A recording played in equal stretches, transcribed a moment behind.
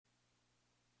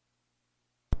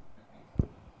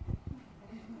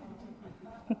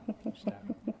So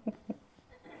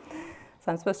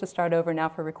I'm supposed to start over now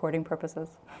for recording purposes.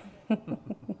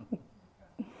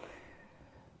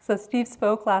 So Steve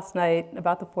spoke last night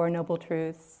about the Four Noble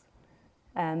Truths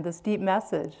and this deep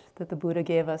message that the Buddha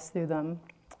gave us through them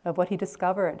of what he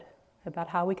discovered about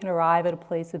how we can arrive at a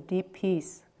place of deep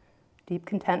peace, deep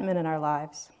contentment in our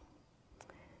lives.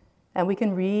 And we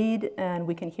can read and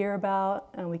we can hear about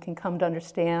and we can come to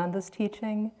understand this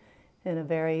teaching in a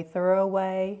very thorough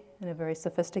way, in a very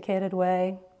sophisticated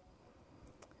way.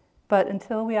 But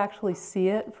until we actually see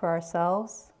it for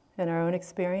ourselves in our own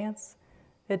experience,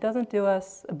 it doesn't do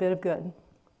us a bit of good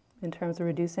in terms of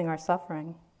reducing our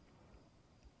suffering.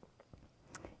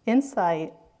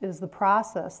 Insight is the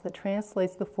process that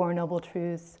translates the Four Noble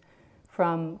Truths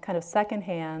from kind of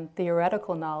secondhand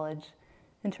theoretical knowledge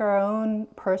into our own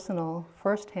personal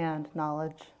firsthand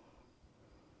knowledge.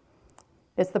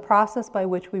 It's the process by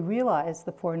which we realize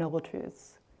the Four Noble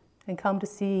Truths and come to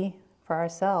see for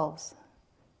ourselves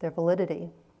their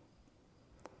validity,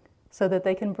 so that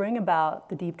they can bring about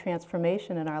the deep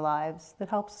transformation in our lives that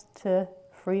helps to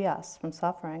free us from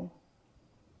suffering.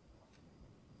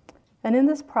 And in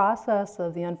this process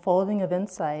of the unfolding of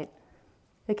insight,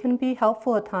 it can be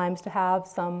helpful at times to have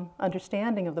some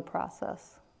understanding of the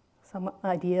process, some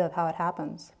idea of how it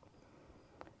happens,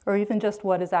 or even just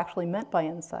what is actually meant by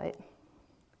insight.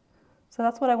 So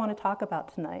that's what I want to talk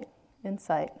about tonight,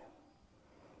 insight.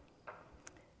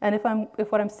 And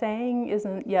if what I'm saying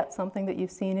isn't yet something that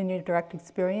you've seen in your direct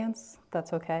experience,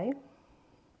 that's okay.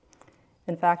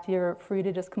 In fact, you're free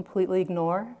to just completely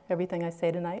ignore everything I say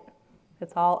tonight.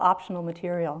 It's all optional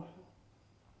material.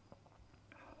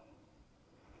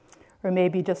 Or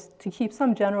maybe just to keep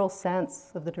some general sense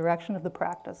of the direction of the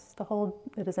practice, to hold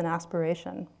it as an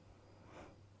aspiration.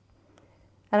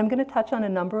 And I'm going to touch on a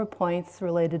number of points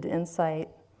related to insight.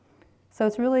 So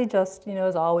it's really just,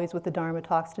 as always with the Dharma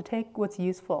talks, to take what's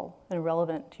useful and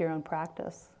relevant to your own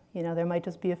practice. There might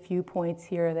just be a few points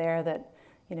here or there that,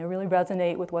 really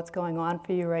resonate with what's going on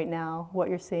for you right now, what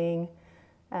you're seeing.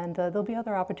 And there'll be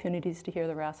other opportunities to hear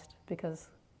the rest, because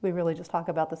we really just talk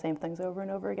about the same things over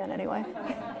and over again anyway.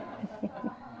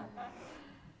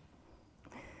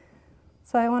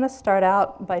 So I want to start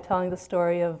out by telling the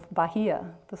story of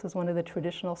Bahiya. This is one of the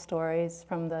traditional stories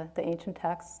from the ancient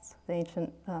texts, the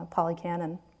ancient Pali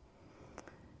Canon.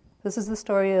 This is the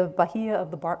story of Bahiya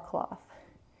of the bark cloth.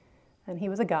 And he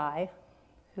was a guy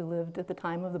who lived at the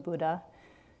time of the Buddha,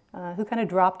 who kind of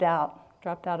dropped out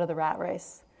of the rat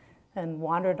race and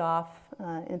wandered off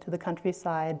into the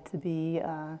countryside to be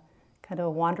kind of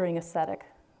a wandering ascetic,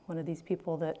 one of these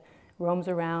people that roams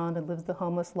around and lives the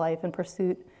homeless life in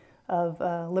pursuit of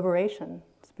liberation,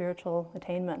 spiritual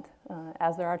attainment,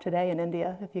 as there are today in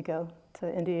India. If you go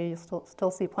to India, you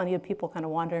still see plenty of people kind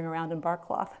of wandering around in bark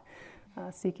cloth,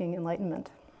 seeking enlightenment.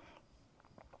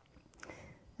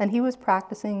 And he was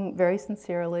practicing very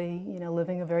sincerely,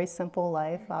 living a very simple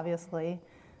life, obviously,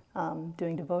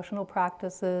 doing devotional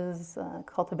practices,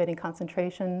 cultivating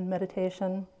concentration,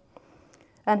 meditation.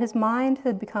 And his mind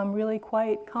had become really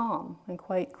quite calm and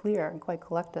quite clear and quite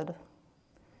collected.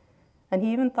 And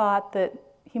he even thought that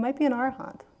he might be an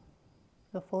arhat,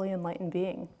 a fully enlightened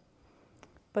being.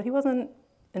 But he wasn't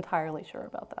entirely sure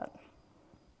about that.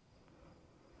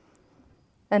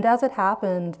 And as it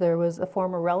happened, there was a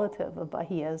former relative of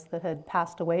Bahiya's that had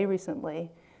passed away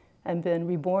recently and been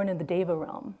reborn in the Deva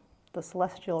realm, the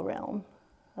celestial realm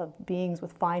of beings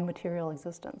with fine material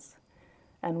existence,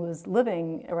 and was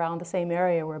living around the same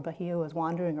area where Bahiya was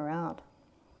wandering around.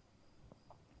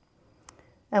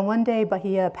 And one day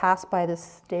Bahiya passed by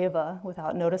this Deva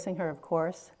without noticing her, of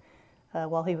course,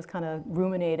 while he was kind of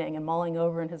ruminating and mulling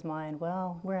over in his mind,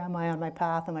 well, where am I on my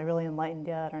path? Am I really enlightened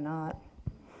yet or not?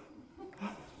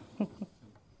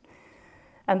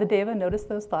 And the Deva noticed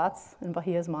those thoughts in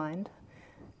Bahiya's mind,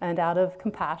 and out of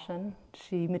compassion,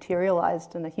 she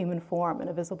materialized in a human form, in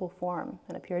a visible form,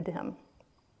 and appeared to him.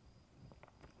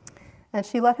 And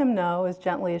she let him know as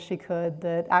gently as she could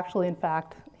that actually, in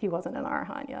fact, he wasn't an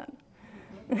arhat yet.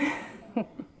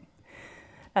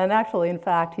 And actually, in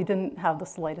fact, he didn't have the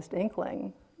slightest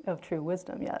inkling of true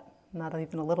wisdom yet, not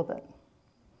even a little bit.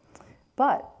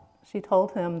 But she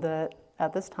told him that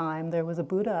at this time there was a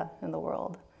Buddha in the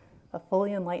world, a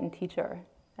fully enlightened teacher,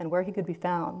 and where he could be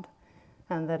found,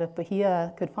 and that if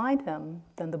Bahiya could find him,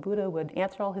 then the Buddha would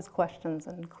answer all his questions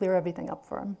and clear everything up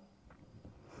for him.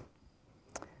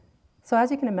 So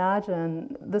as you can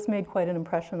imagine, this made quite an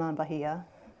impression on Bahiya,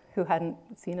 who hadn't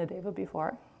seen a Deva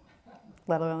before,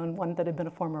 let alone one that had been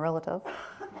a former relative.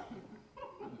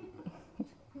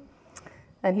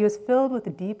 And he was filled with a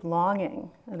deep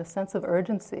longing and a sense of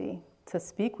urgency to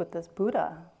speak with this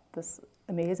Buddha, this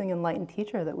amazing enlightened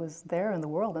teacher that was there in the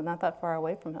world and not that far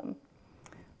away from him.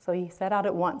 So he set out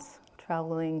at once,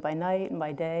 traveling by night and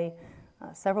by day,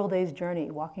 several days'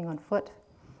 journey, walking on foot,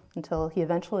 until he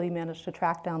eventually managed to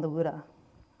track down the Buddha.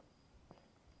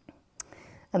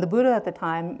 And the Buddha at the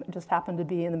time just happened to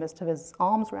be in the midst of his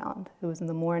alms round. It was in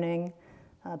the morning,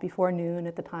 before noon,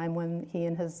 at the time when he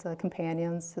and his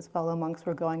companions, his fellow monks,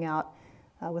 were going out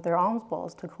with their alms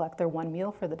bowls to collect their one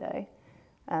meal for the day.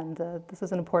 And this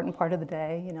is an important part of the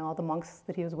day. You know, all the monks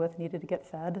that he was with needed to get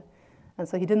fed. And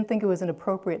so he didn't think it was an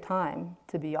appropriate time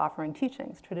to be offering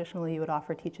teachings. Traditionally, you would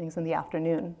offer teachings in the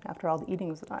afternoon after all the eating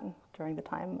was done, during the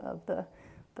time of the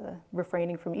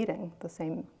refraining from eating, the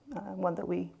same one that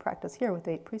we practice here with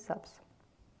the 8 precepts.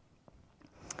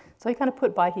 So he kind of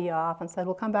put Bahia off and said,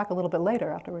 we'll come back a little bit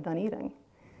later after we're done eating.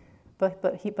 But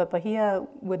Bahia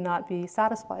would not be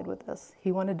satisfied with this.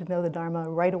 He wanted to know the Dharma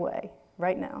right away,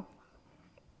 right now.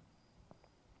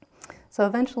 So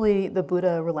eventually the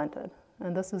Buddha relented.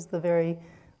 And this is the very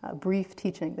brief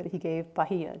teaching that he gave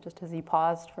Bahia, just as he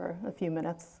paused for a few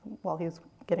minutes while he was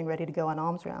getting ready to go on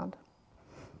alms round.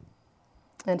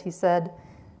 And he said,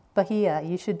 Bahia,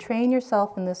 you should train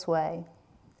yourself in this way.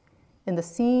 In the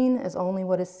seen is only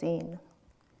what is seen.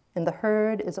 In the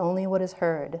heard is only what is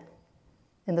heard.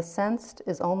 In the sensed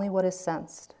is only what is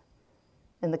sensed.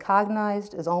 In the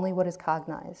cognized is only what is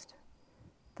cognized.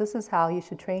 This is how you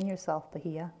should train yourself,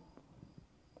 Bahia.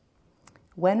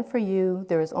 When for you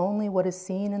there is only what is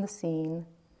seen in the seen,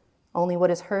 only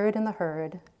what is heard in the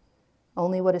heard,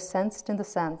 only what is sensed in the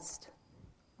sensed,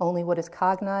 only what is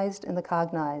cognized in the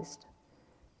cognized,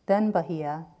 then,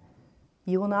 Bahia,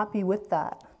 you will not be with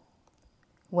that.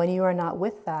 When you are not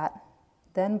with that,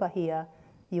 then, Bahia,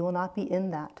 you will not be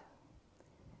in that.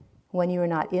 When you are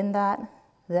not in that,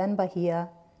 then, Bahia,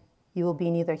 you will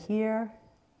be neither here,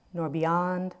 nor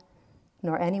beyond,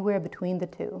 nor anywhere between the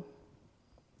two.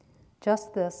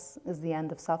 Just this is the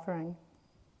end of suffering.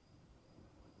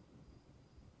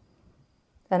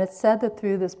 And it's said that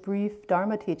through this brief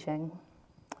Dharma teaching,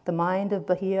 the mind of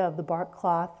Bahia of the bark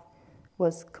cloth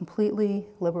was completely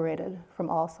liberated from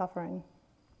all suffering.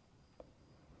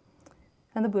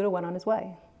 And the Buddha went on his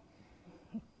way.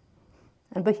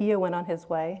 And Bahia went on his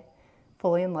way,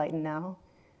 fully enlightened now.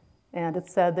 And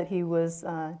it's said that he was,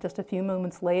 just a few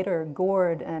moments later,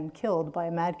 gored and killed by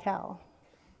a mad cow.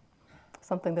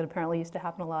 Something that apparently used to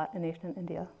happen a lot in ancient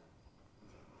India.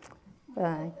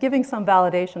 Giving some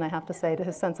validation, I have to say, to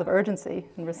his sense of urgency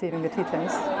in receiving the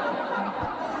teachings.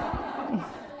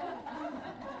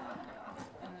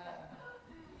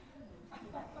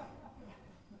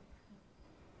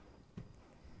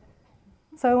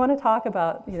 So I want to talk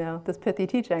about, this pithy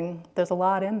teaching. There's a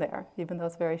lot in there, even though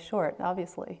it's very short,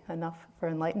 obviously, enough for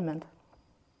enlightenment.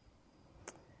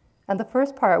 And the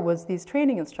first part was these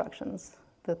training instructions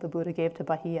that the Buddha gave to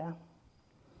Bahia,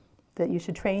 that you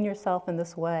should train yourself in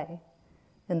this way.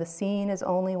 In the seen is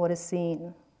only what is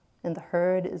seen. In the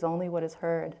heard is only what is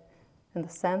heard. In the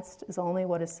sensed is only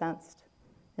what is sensed.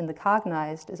 In the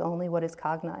cognized is only what is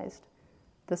cognized.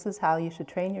 This is how you should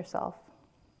train yourself.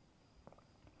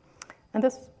 And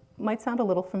this might sound a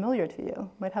little familiar to you,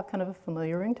 might have kind of a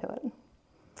familiar ring to it,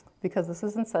 because this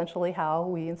is essentially how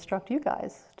we instruct you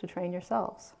guys to train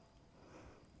yourselves.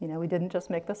 We didn't just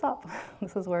make this up.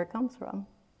 This is where it comes from.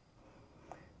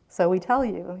 So we tell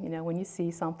you, when you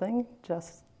see something,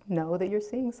 just know that you're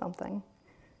seeing something.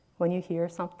 When you hear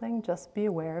something, just be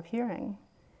aware of hearing.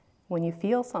 When you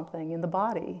feel something in the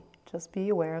body, just be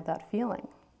aware of that feeling.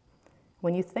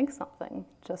 When you think something,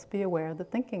 just be aware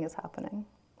that thinking is happening,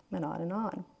 and on and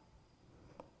on.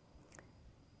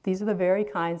 These are the very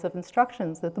kinds of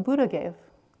instructions that the Buddha gave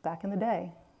back in the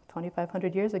day,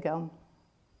 2,500 years ago.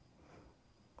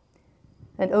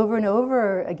 And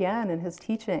over again in his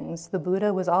teachings, the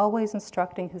Buddha was always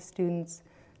instructing his students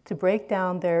to break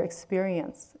down their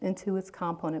experience into its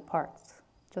component parts,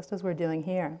 just as we're doing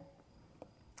here,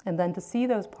 and then to see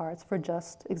those parts for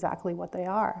just exactly what they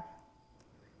are,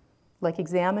 like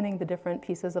examining the different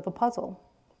pieces of a puzzle,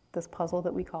 this puzzle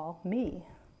that we call me.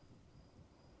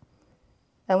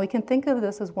 And we can think of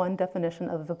this as one definition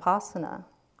of Vipassana,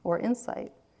 or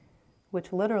insight,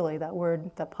 which literally, that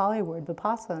Pali word,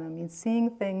 Vipassana, means seeing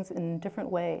things in different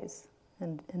ways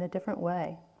and in a different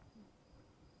way.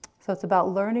 So it's about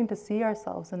learning to see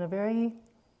ourselves in a very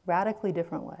radically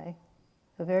different way,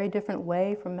 a very different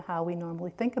way from how we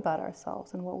normally think about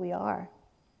ourselves and what we are.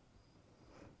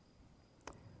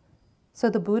 So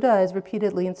the Buddha is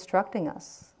repeatedly instructing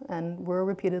us, and we're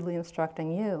repeatedly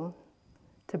instructing you,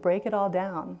 to break it all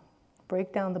down,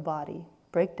 break down the body,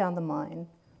 break down the mind,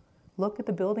 look at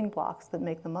the building blocks that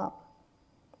make them up.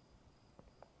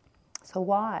 So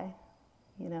why?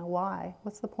 Why?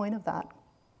 What's the point of that?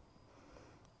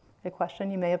 A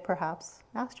question you may have perhaps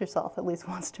asked yourself at least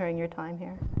once during your time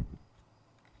here.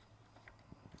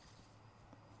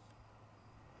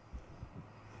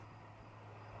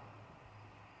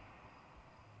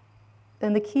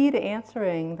 And the key to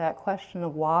answering that question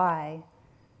of why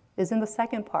is in the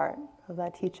second part of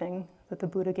that teaching that the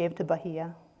Buddha gave to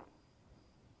Bahiya.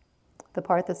 The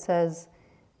part that says,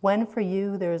 when for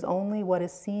you there is only what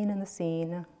is seen in the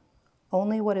seen,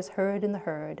 only what is heard in the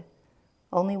heard,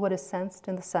 only what is sensed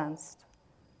in the sensed,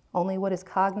 only what is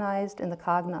cognized in the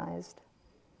cognized,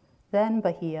 then,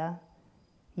 Bahiya,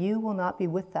 you will not be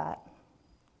with that.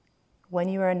 When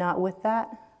you are not with that,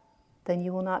 then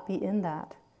you will not be in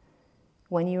that.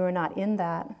 When you are not in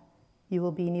that, you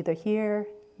will be neither here,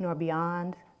 nor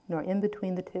beyond, nor in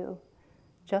between the two.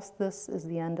 Just this is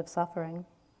the end of suffering.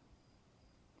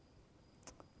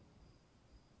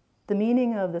 The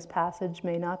meaning of this passage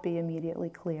may not be immediately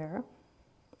clear,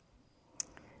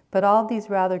 but all of these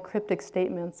rather cryptic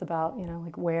statements about,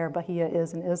 like where Bahiya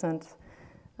is and isn't,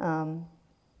 are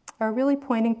really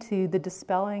pointing to the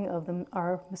dispelling of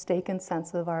our mistaken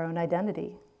sense of our own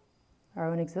identity,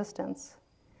 our own existence,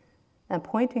 and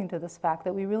pointing to this fact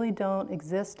that we really don't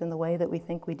exist in the way that we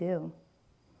think we do.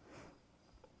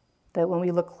 That when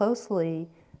we look closely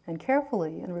and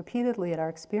carefully and repeatedly at our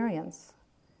experience,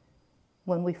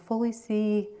 when we fully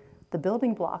see the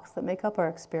building blocks that make up our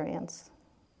experience,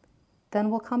 then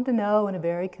we'll come to know in a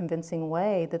very convincing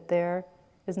way that there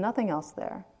is nothing else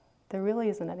there. There really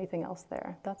isn't anything else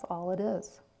there. That's all it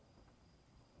is.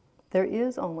 There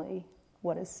is only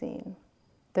what is seen.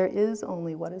 There is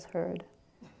only what is heard.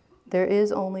 There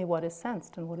is only what is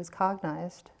sensed and what is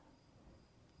cognized.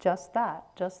 Just that,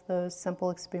 just those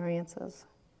simple experiences.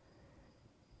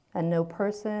 And no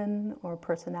person or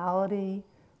personality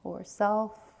or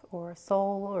self or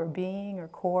soul or being or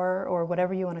core or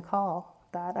whatever you want to call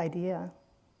that idea.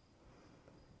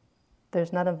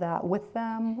 There's none of that with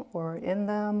them or in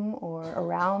them or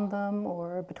around them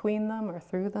or between them or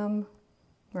through them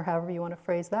or however you want to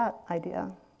phrase that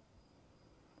idea.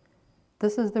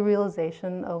 This is the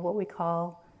realization of what we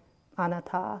call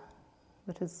anatta,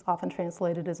 which is often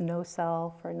translated as no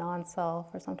self or non-self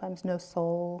or sometimes no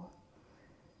soul.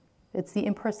 It's the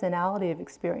impersonality of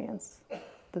experience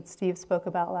that Steve spoke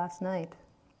about last night.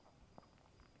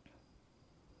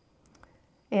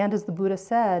 And as the Buddha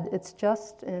said, it's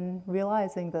just in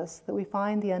realizing this that we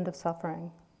find the end of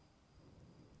suffering.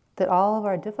 That all of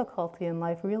our difficulty in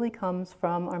life really comes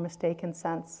from our mistaken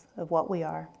sense of what we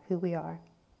are, who we are.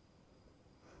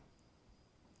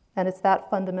 And it's that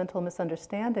fundamental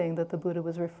misunderstanding that the Buddha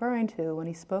was referring to when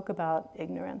he spoke about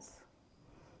ignorance,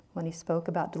 when he spoke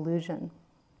about delusion.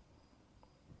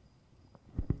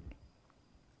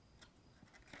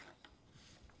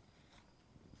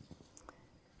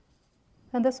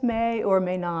 And this may or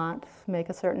may not make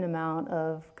a certain amount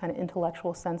of kind of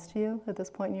intellectual sense to you at this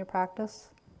point in your practice.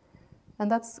 And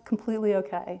that's completely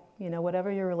okay.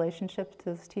 Whatever your relationship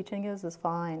to this teaching is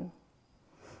fine.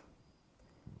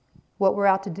 What we're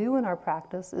out to do in our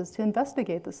practice is to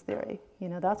investigate this theory.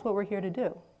 That's what we're here to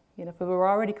do. If it were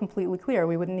already completely clear,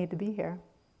 we wouldn't need to be here.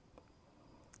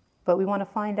 But we want to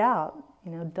find out,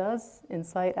 does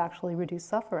insight actually reduce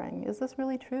suffering? Is this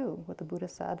really true, what the Buddha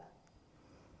said?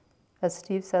 As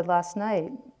Steve said last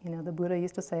night, the Buddha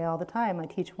used to say all the time, I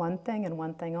teach one thing and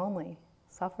one thing only,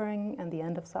 suffering and the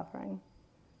end of suffering.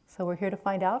 So we're here to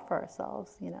find out for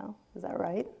ourselves, is that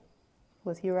right?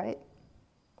 Was he right?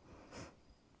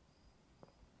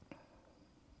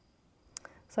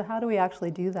 So how do we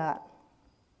actually do that?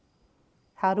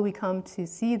 How do we come to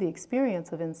see the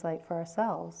experience of insight for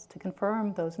ourselves, to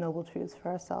confirm those noble truths for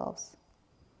ourselves?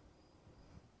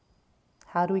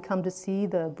 How do we come to see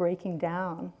the breaking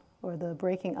down or the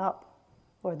breaking up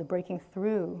or the breaking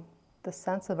through the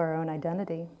sense of our own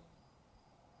identity?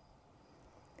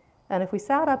 And if we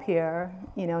sat up here,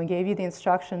 and gave you the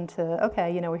instruction to,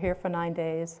 okay, we're here for 9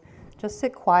 days, just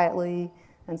sit quietly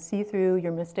and see through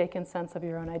your mistaken sense of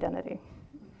your own identity.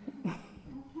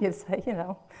 You'd say,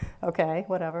 okay,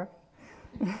 whatever.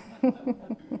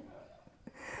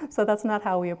 So that's not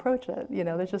how we approach it.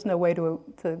 There's just no way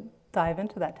to dive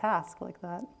into that task like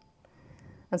that.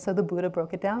 And so the Buddha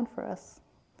broke it down for us.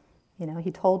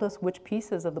 He told us which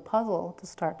pieces of the puzzle to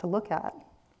start to look at,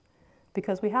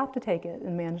 because we have to take it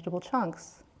in manageable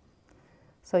chunks.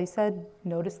 So he said,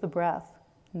 notice the breath,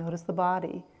 notice the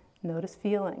body, notice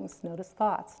feelings, notice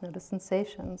thoughts, notice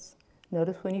sensations,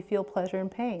 notice when you feel pleasure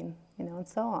and pain, and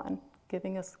so on,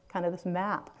 giving us kind of this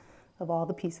map of all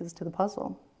the pieces to the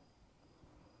puzzle.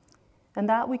 And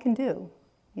that we can do.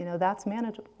 That's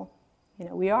manageable.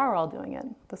 We are all doing it.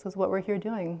 This is what we're here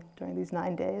doing during these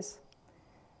 9 days.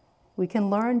 We can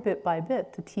learn bit by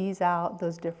bit to tease out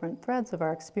those different threads of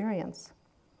our experience.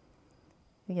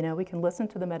 We can listen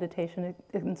to the meditation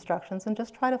instructions and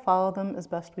just try to follow them as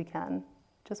best we can.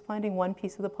 Just finding one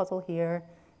piece of the puzzle here,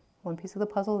 one piece of the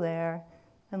puzzle there,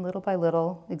 and little by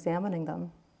little examining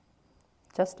them.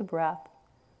 Just a breath,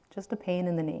 just a pain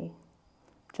in the knee,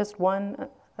 just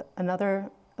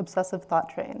another obsessive thought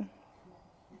train.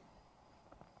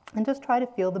 And just try to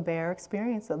feel the bare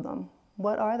experience of them.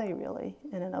 What are they really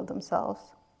in and of themselves?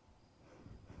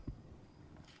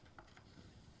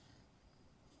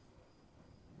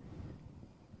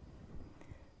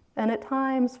 And at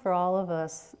times, for all of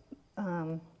us,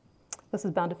 this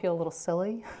is bound to feel a little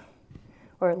silly,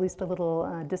 or at least a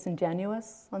little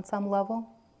disingenuous on some level,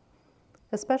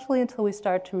 especially until we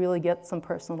start to really get some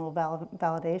personal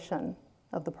validation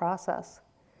of the process,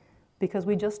 because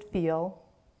we just feel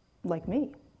like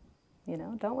me,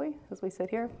 don't we? As we sit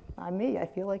here, I'm me, I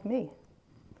feel like me.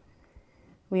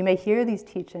 We may hear these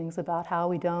teachings about how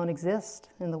we don't exist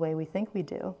in the way we think we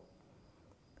do,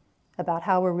 about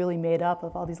how we're really made up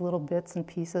of all these little bits and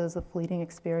pieces of fleeting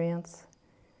experience,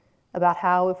 about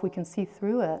how if we can see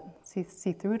through it,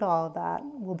 see through to all of that,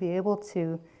 we'll be able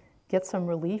to get some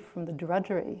relief from the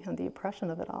drudgery and the oppression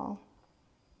of it all.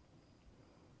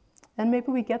 And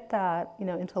maybe we get that,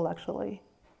 intellectually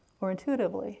or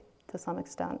intuitively to some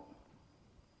extent.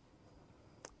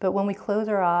 But when we close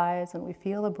our eyes and we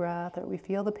feel the breath, or we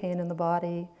feel the pain in the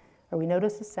body, or we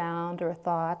notice a sound or a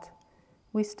thought,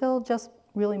 we still just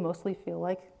really mostly feel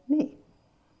like me.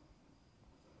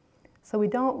 So we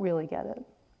don't really get it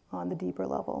on the deeper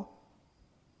level.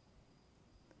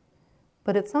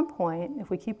 But at some point, if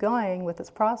we keep going with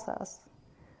this process,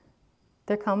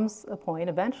 there comes a point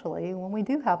eventually when we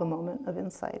do have a moment of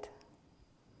insight.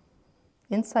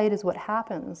 Insight is what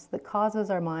happens that causes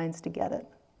our minds to get it,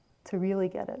 to really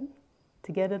get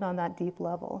it on that deep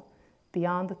level,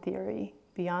 beyond the theory,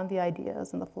 beyond the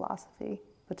ideas and the philosophy,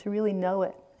 but to really know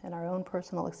it in our own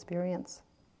personal experience.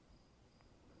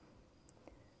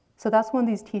 So that's when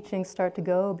these teachings start to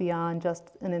go beyond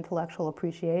just an intellectual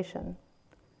appreciation,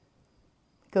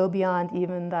 go beyond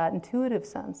even that intuitive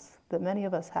sense that many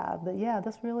of us have, that yeah,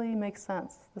 this really makes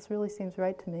sense, this really seems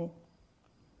right to me.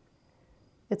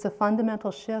 It's a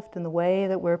fundamental shift in the way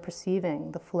that we're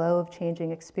perceiving the flow of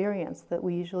changing experience that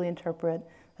we usually interpret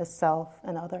as self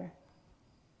and other.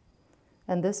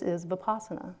 And this is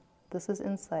Vipassana. This is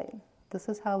insight. This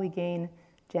is how we gain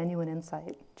genuine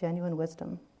insight, genuine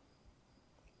wisdom.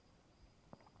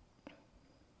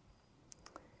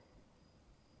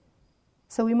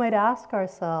 So we might ask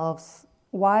ourselves,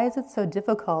 why is it so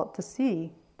difficult to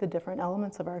see the different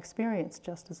elements of our experience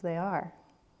just as they are?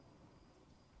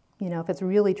 If it's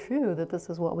really true that this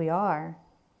is what we are,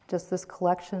 just this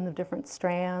collection of different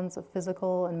strands of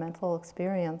physical and mental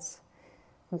experience,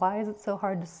 why is it so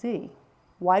hard to see?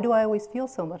 Why do I always feel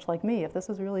so much like me? If this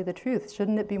is really the truth,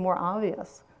 shouldn't it be more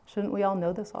obvious? Shouldn't we all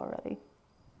know this already?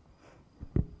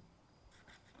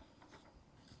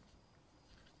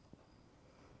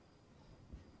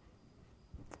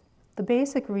 The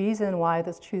basic reason why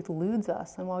this truth eludes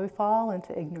us and why we fall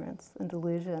into ignorance and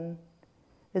delusion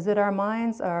is that our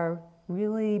minds are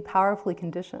really powerfully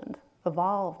conditioned,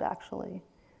 evolved actually,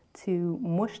 to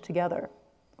mush together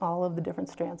all of the different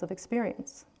strands of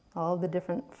experience, all of the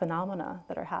different phenomena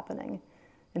that are happening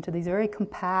into these very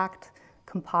compact,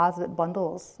 composite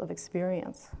bundles of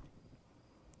experience.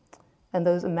 And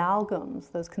those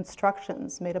amalgams, those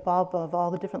constructions made up of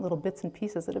all the different little bits and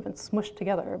pieces that have been smushed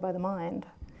together by the mind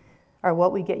are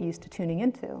what we get used to tuning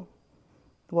into,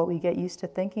 what we get used to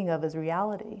thinking of as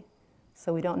reality,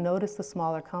 so we don't notice the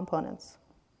smaller components.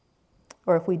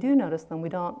 Or if we do notice them, we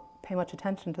don't pay much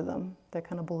attention to them. They're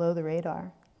kind of below the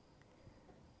radar.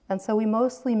 And so we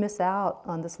mostly miss out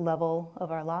on this level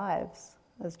of our lives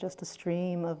as just a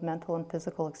stream of mental and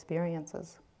physical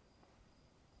experiences.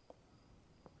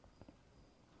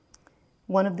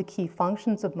 One of the key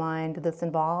functions of mind that's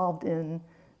involved in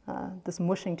this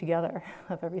mushing together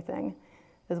of everything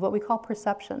is what we call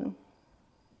perception.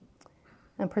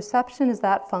 And perception is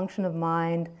that function of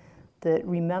mind that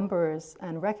remembers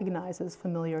and recognizes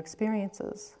familiar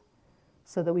experiences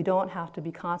so that we don't have to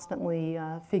be constantly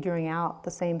figuring out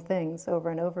the same things over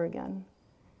and over again.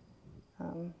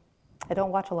 I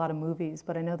don't watch a lot of movies,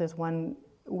 but I know there's one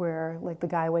where the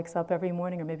guy wakes up every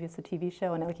morning, or maybe it's a TV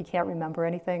show, and he can't remember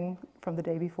anything from the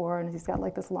day before, and he's got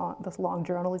this long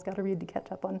journal he's got to read to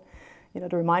catch up on,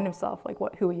 to remind himself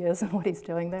who he is and what he's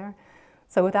doing there.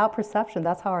 So without perception,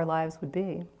 that's how our lives would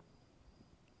be.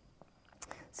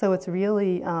 So it's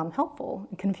really helpful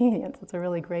and convenient. It's a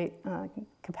really great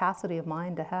capacity of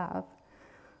mind to have.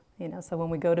 So when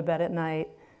we go to bed at night,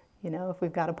 if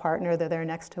we've got a partner, they're there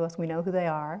next to us, we know who they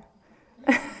are.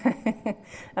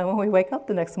 And when we wake up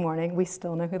the next morning, we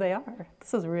still know who they are.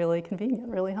 This is really convenient,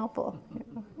 really helpful.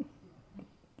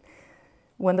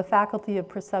 When the faculty of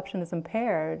perception is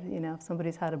impaired, if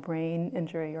somebody's had a brain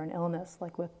injury or an illness,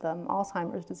 like with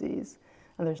Alzheimer's disease,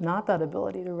 and there's not that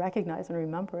ability to recognize and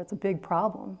remember, it's a big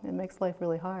problem. It makes life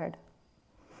really hard.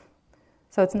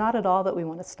 So it's not at all that we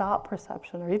want to stop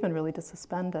perception or even really to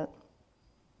suspend it.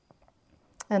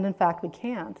 And in fact, we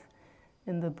can't.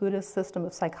 In the Buddhist system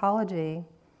of psychology,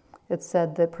 it's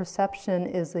said that perception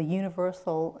is a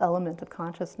universal element of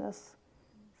consciousness.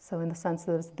 So in the sense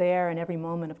that it's there in every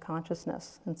moment of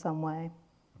consciousness in some way.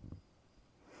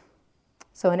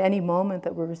 So in any moment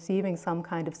that we're receiving some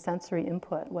kind of sensory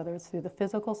input, whether it's through the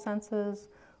physical senses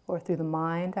or through the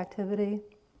mind activity,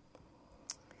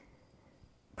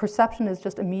 perception is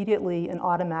just immediately and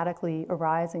automatically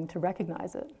arising to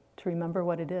recognize it, to remember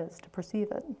what it is, to perceive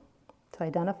it, to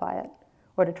identify it,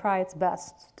 or to try its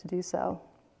best to do so.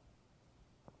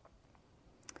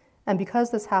 And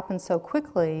because this happens so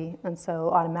quickly and so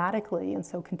automatically and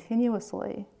so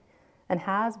continuously, and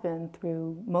has been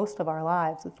through most of our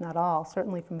lives, if not all,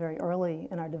 certainly from very early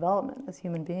in our development as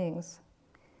human beings,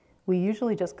 we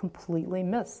usually just completely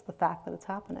miss the fact that it's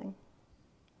happening.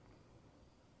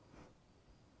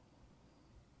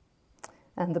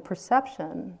 And the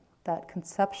perception, that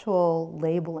conceptual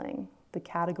labeling, the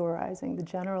categorizing, the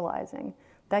generalizing,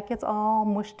 that gets all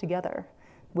mushed together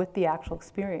with the actual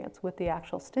experience, with the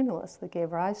actual stimulus that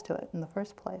gave rise to it in the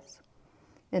first place,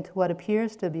 into what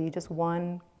appears to be just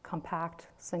one compact,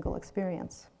 single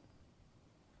experience.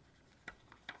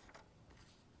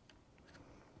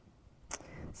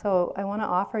 So I want to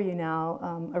offer you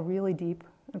now a really deep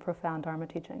and profound Dharma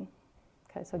teaching.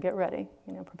 Okay, so get ready.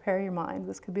 Prepare your mind.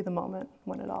 This could be the moment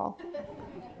when it all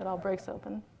breaks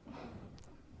open.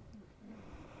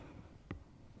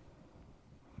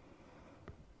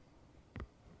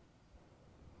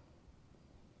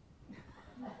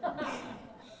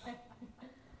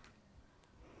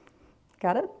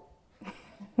 Got it?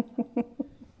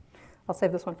 I'll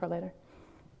save this one for later.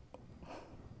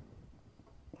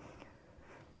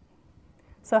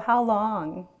 So how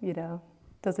long,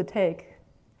 does it take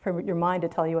for your mind to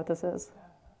tell you what this is?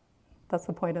 That's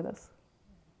the point of this.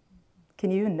 Can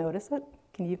you even notice it?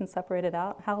 Can you even separate it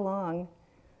out? How long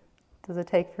does it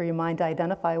take for your mind to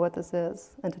identify what this is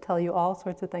and to tell you all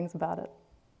sorts of things about it?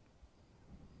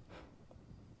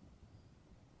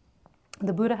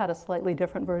 The Buddha had a slightly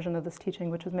different version of this teaching,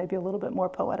 which was maybe a little bit more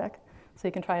poetic. So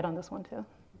you can try it on this one too.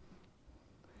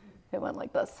 It went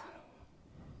like this.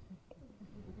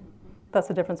 That's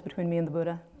the difference between me and the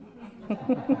Buddha.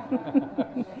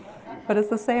 But it's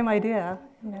the same idea.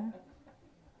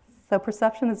 So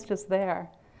perception is just there.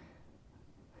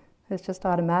 It's just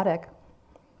automatic.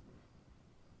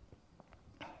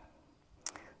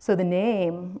 So the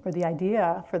name or the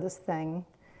idea for this thing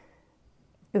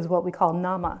is what we call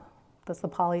nama. That's the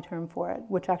Pali term for it,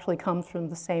 which actually comes from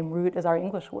the same root as our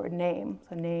English word, name.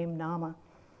 So name, nama.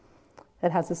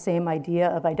 It has the same idea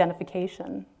of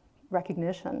identification,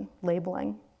 recognition,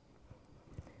 labeling.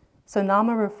 So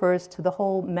nama refers to the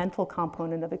whole mental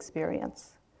component of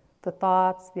experience. The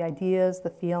thoughts, the ideas, the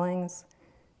feelings,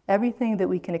 everything that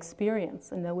we can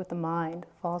experience and know with the mind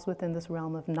falls within this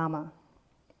realm of nama.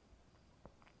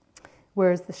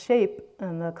 Whereas the shape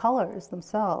and the colors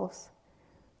themselves,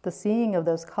 the seeing of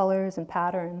those colors and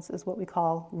patterns is what we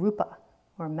call rupa,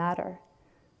 or matter.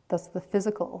 That's the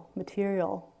physical,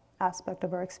 material aspect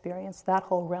of our experience, that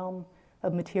whole realm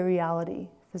of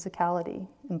materiality, physicality,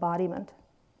 embodiment.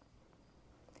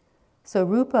 So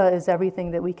rupa is everything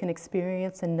that we can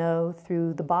experience and know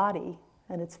through the body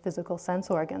and its physical sense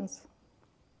organs.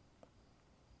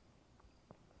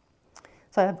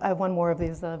 So I have one more of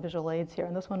these visual aids here,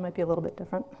 and this one might be a little bit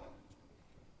different.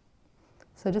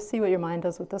 So just see what your mind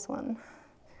does with this one.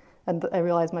 And I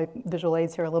realize my visual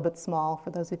aids here are a little bit small for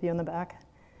those of you in the back.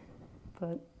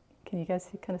 But can you guys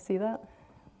kind of see that?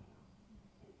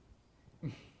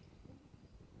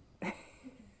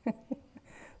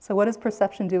 So what does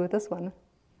perception do with this one?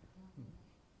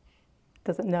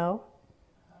 Does it know?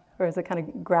 Or is it kind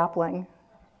of grappling?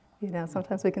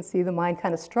 Sometimes we can see the mind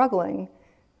kind of struggling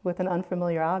with an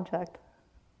unfamiliar object.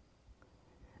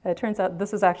 It turns out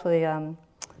this is actually...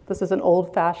 This is an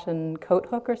old-fashioned coat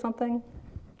hook or something,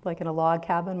 like in a log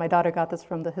cabin. My daughter got this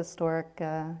from the historic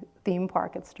theme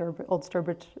park at Old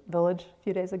Sturbridge Village a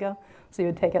few days ago. So you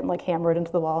would take it and hammer it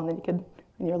into the wall, and then you could,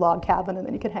 in your log cabin, and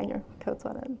then you could hang your coats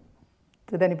on it.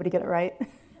 Did anybody get it right?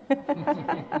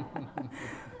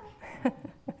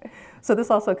 So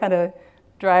this also kind of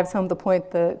drives home the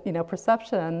point that,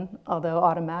 perception, although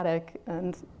automatic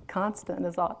and constant,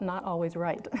 is not always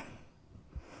right.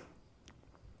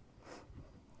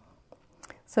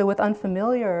 So with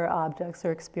unfamiliar objects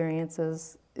or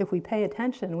experiences, if we pay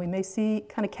attention, we may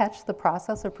catch the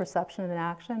process of perception in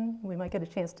action. We might get a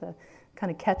chance to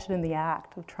kind of catch it in the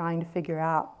act of trying to figure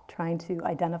out, trying to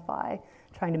identify,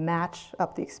 trying to match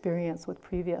up the experience with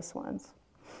previous ones.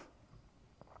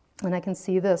 And I can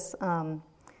see this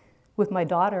with my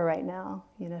daughter right now.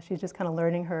 She's just kind of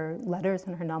learning her letters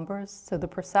and her numbers. So the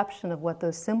perception of what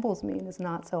those symbols mean is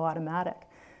not so automatic.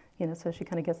 So she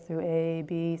kind of gets through A,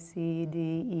 B, C, D,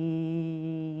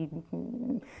 E,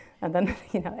 and then,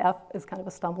 F is kind of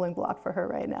a stumbling block for her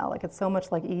right now. Like it's so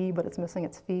much like E, but it's missing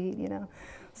its feet,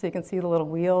 So you can see the little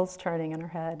wheels turning in her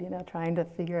head, trying to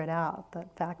figure it out.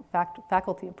 That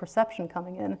faculty of perception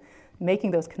coming in,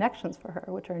 making those connections for her,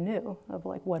 which are new, of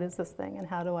like, what is this thing and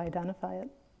how do I identify it?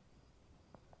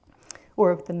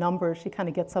 Or with the numbers, she kind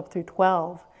of gets up through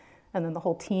 12, and then the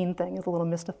whole teen thing is a little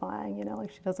mystifying, like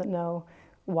she doesn't know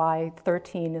why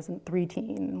 13 isn't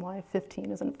 3-teen and why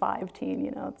 15 isn't 5-teen,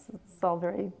 it's all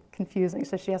very confusing.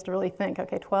 So she has to really think,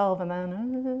 okay, 12, and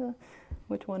then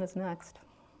which one is next?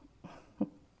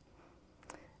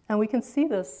 And we can see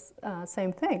this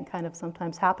same thing kind of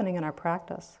sometimes happening in our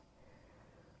practice.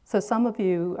 So some of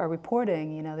you are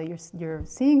reporting, that you're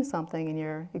seeing something in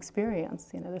your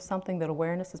experience. There's something that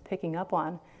awareness is picking up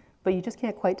on, but you just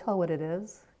can't quite tell what it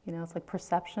is. It's like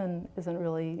perception isn't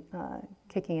really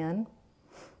kicking in.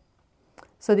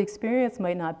 So the experience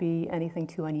might not be anything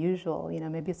too unusual.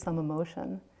 Maybe it's some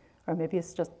emotion, or maybe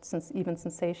it's just even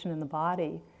sensation in the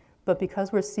body. But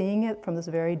because we're seeing it from this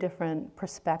very different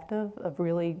perspective of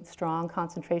really strong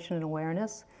concentration and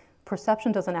awareness,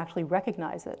 perception doesn't actually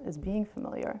recognize it as being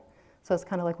familiar. So it's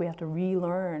kind of like we have to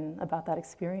relearn about that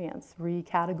experience,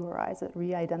 recategorize it,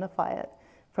 re-identify it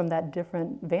from that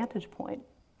different vantage point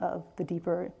of the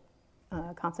deeper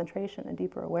concentration and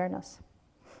deeper awareness.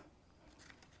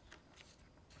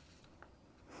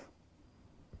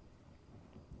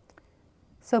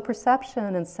 So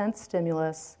perception and sense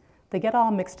stimulus, they get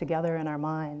all mixed together in our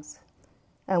minds.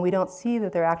 And we don't see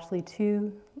that they're actually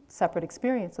two separate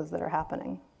experiences that are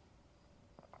happening.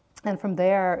 And from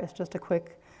there, it's just a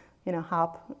quick,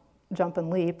 hop, jump, and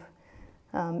leap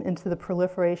into the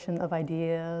proliferation of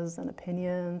ideas and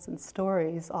opinions and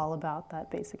stories all about that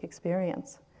basic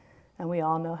experience. And we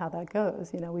all know how that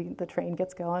goes. The train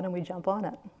gets going and we jump on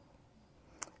it.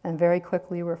 And very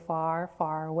quickly, we're far,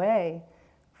 far away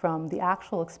from the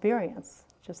actual experience,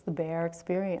 just the bare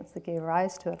experience that gave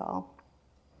rise to it all.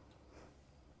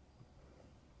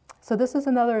 So this is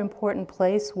another important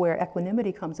place where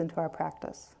equanimity comes into our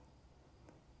practice.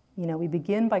 We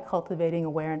begin by cultivating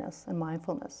awareness and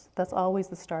mindfulness. That's always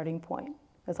the starting point.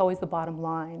 That's always the bottom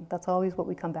line. That's always what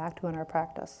we come back to in our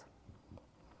practice.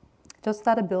 Just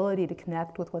that ability to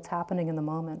connect with what's happening in the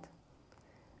moment.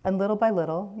 And little by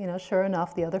little, sure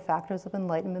enough, the other factors of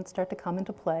enlightenment start to come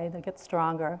into play. They get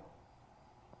stronger.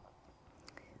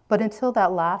 But until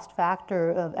that last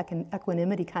factor of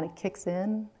equanimity kind of kicks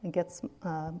in and gets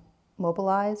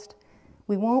mobilized,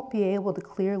 we won't be able to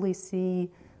clearly see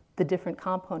the different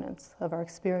components of our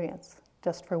experience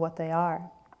just for what they are.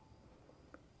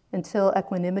 Until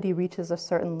equanimity reaches a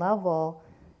certain level,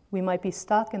 we might be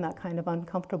stuck in that kind of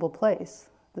uncomfortable place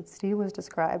that Steve was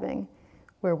describing,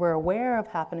 where we're aware of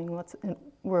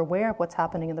what's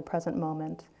happening in the present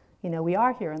moment. We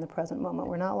are here in the present moment.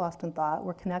 We're not lost in thought.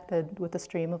 We're connected with the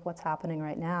stream of what's happening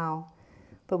right now,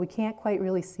 but we can't quite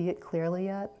really see it clearly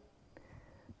yet.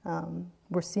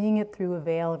 We're seeing it through a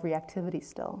veil of reactivity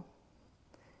still.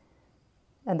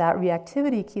 And that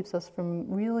reactivity keeps us from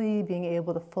really being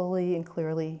able to fully and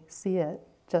clearly see it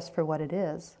just for what it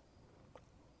is.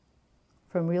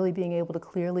 From really being able to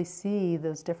clearly see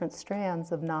those different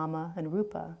strands of Nama and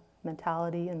Rupa,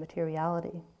 mentality and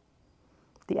materiality,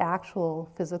 the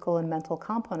actual physical and mental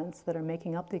components that are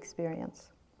making up the experience.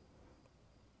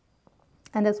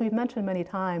 And as we've mentioned many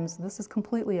times, this is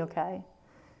completely okay.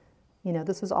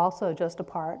 This is also just a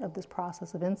part of this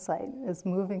process of insight, is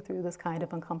moving through this kind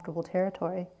of uncomfortable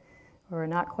territory. We're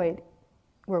not quite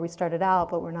where we started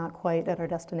out, but we're not quite at our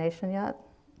destination yet.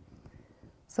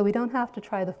 So we don't have to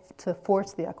try to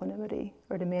force the equanimity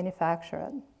or to manufacture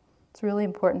it. It's really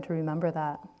important to remember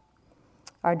that.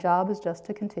 Our job is just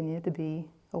to continue to be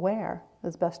aware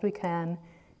as best we can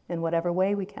in whatever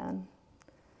way we can.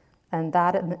 And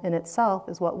that in itself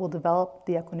is what will develop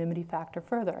the equanimity factor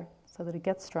further, so that it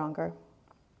gets stronger.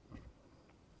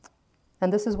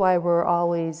 And this is why we're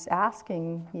always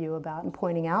asking you about and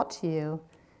pointing out to you,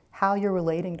 how you're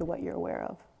relating to what you're aware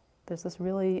of. There's this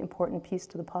really important piece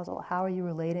to the puzzle. How are you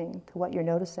relating to what you're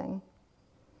noticing?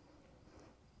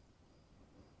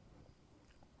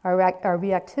 Our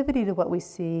reactivity to what we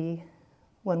see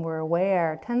when we're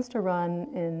aware tends to run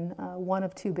in one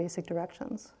of two basic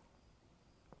directions.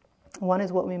 One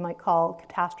is what we might call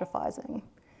catastrophizing,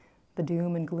 the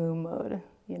doom and gloom mode.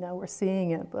 We're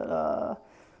seeing it, but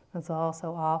it's all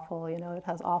so awful. It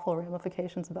has awful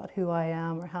ramifications about who I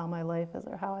am or how my life is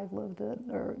or how I've lived it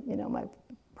or, my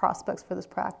prospects for this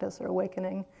practice or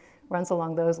awakening runs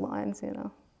along those lines,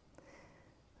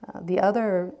 The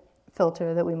other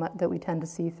filter that we tend to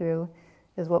see through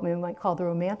is what we might call the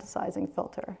romanticizing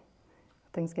filter.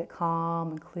 Things get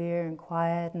calm and clear and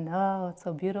quiet and it's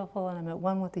so beautiful and I'm at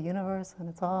one with the universe and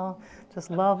it's all just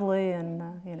lovely and,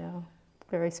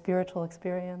 very spiritual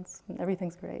experience and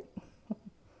everything's great.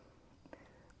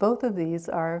 Both of these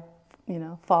are,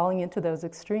 falling into those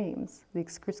extremes, the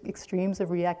extremes of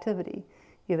reactivity,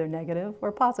 either negative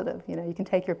or positive. You can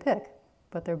take your pick,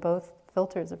 but they're both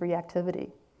filters of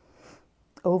reactivity,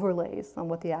 overlays on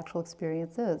what the actual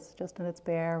experience is, just in its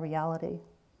bare reality.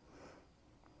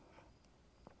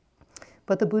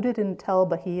 But the Buddha didn't tell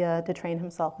Bahiya to train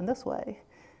himself in this way.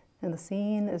 And the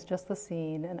scene is just the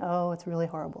scene, and it's really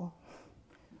horrible.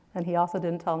 And he also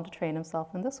didn't tell him to train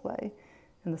himself in this way.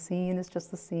 And the scene is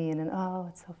just the scene, and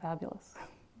it's so fabulous.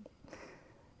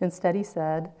 Instead, he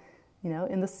said,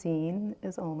 in the scene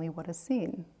is only what is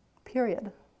seen,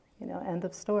 period. End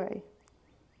of story.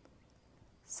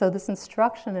 So this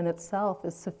instruction in itself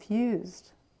is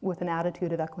suffused with an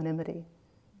attitude of equanimity,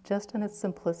 just in its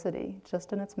simplicity,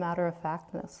 just in its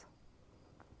matter-of-factness.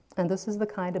 And this is the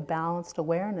kind of balanced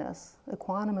awareness,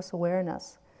 equanimous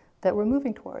awareness, that we're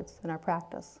moving towards in our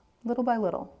practice, little by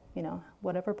little,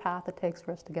 whatever path it takes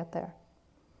for us to get there.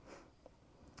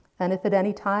 And if at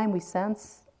any time we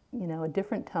sense, a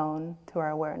different tone to our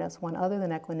awareness, one other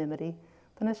than equanimity,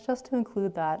 then it's just to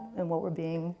include that in what we're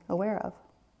being aware of.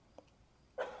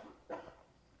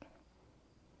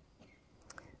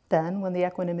 Then, when the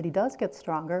equanimity does get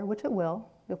stronger, which it will,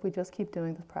 if we just keep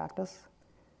doing this practice,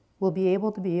 we'll be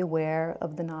able to be aware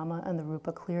of the Nama and the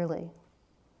Rupa clearly,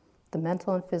 the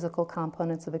mental and physical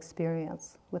components of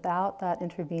experience, without that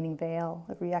intervening veil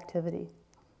of reactivity,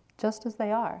 just as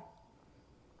they are.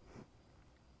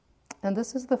 And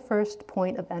this is the first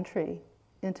point of entry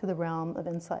into the realm of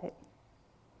insight.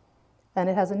 And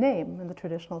it has a name in the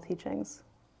traditional teachings,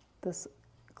 this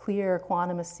clear,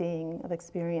 equanimous seeing of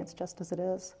experience just as it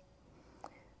is.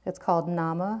 It's called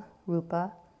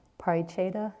Nama-Rupa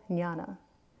Paricheda Jnana.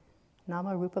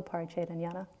 Nama-Rupa Paricheda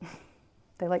Jnana.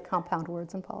 They like compound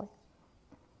words in Pali.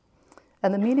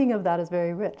 And the meaning of that is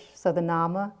very rich. So the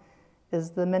Nama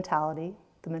is the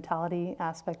mentality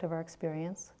aspect of our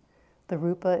experience. The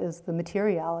Rupa is the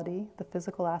materiality, the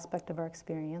physical aspect of our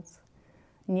experience.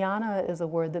 Jnana is a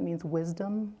word that means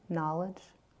wisdom, knowledge.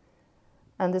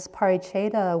 And this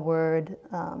paricheda word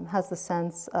has the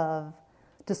sense of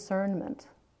discernment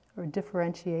or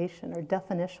differentiation or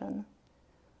definition.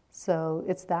 So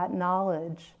it's that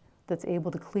knowledge that's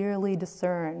able to clearly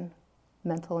discern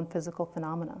mental and physical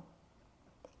phenomena.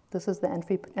 This is the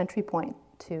entry point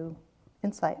to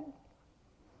insight.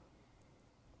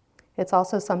 It's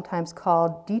also sometimes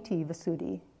called Diti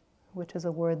Visuddhi, which is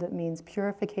a word that means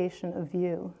purification of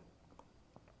view,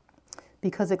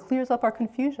 because it clears up our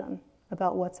confusion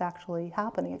about what's actually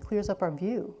happening. It clears up our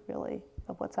view, really,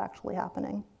 of what's actually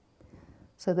happening,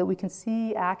 so that we can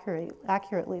see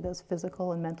accurately those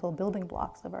physical and mental building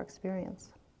blocks of our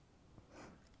experience.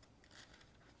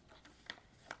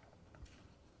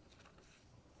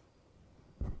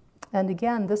 And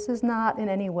again, this is not in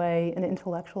any way an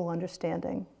intellectual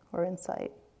understanding or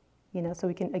insight. So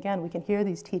we can hear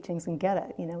these teachings and get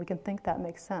it. We can think that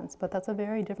makes sense, but that's a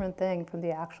very different thing from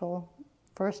the actual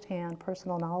first-hand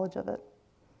personal knowledge of it.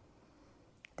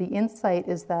 The insight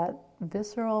is that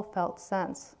visceral felt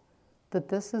sense that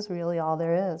this is really all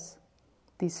there is.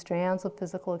 These strands of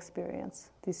physical experience,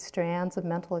 these strands of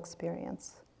mental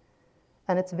experience.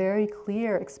 And it's very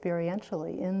clear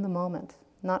experientially in the moment,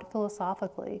 not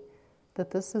philosophically,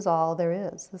 that this is all there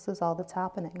is. This is all that's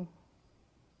happening.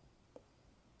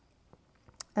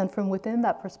 And from within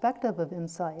that perspective of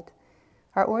insight,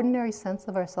 our ordinary sense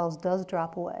of ourselves does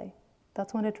drop away.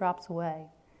 That's when it drops away.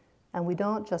 And we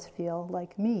don't just feel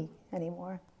like me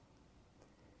anymore.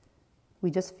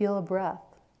 We just feel a breath,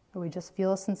 or we just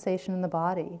feel a sensation in the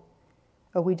body,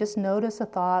 or we just notice a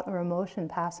thought or emotion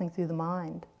passing through the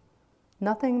mind.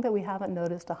 Nothing that we haven't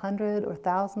noticed 100 or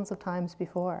thousands of times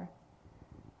before.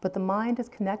 But the mind is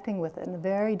connecting with it in a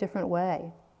very different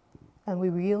way, and we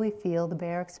really feel the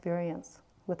bare experience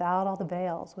without all the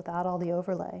veils, without all the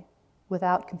overlay,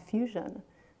 without confusion,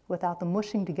 without the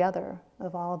mushing together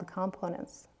of all the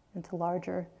components into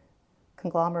larger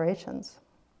conglomerations.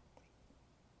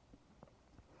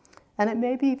 And it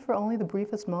may be for only the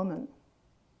briefest moment.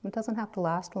 It doesn't have to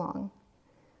last long.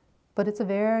 But it's a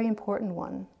very important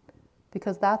one,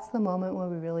 because that's the moment when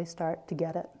we really start to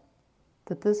get it.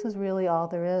 That this is really all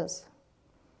there is.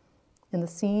 And the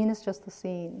seen is just the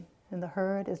seen, and the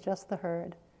heard is just the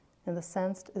heard, and the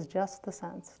sensed is just the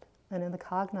sensed, and in the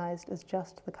cognized is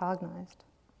just the cognized.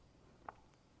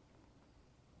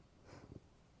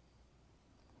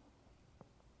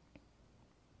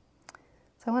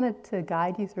 So I wanted to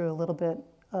guide you through a little bit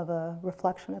of a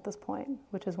reflection at this point,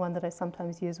 which is one that I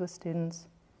sometimes use with students.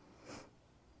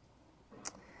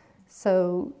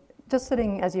 So just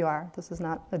sitting as you are, this is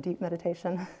not a deep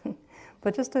meditation,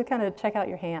 but just to kind of check out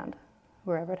your hand,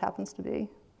 wherever it happens to be.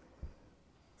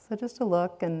 So just to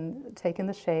look and take in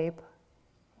the shape.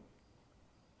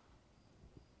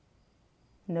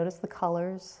 Notice the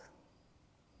colors,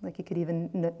 like you could even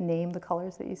name the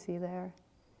colors that you see there.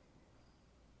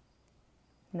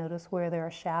 Notice where there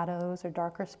are shadows or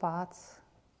darker spots.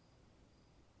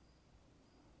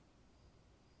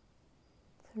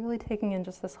 So really taking in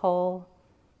just this whole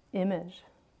image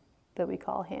that we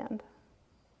call hand.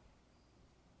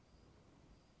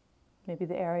 Maybe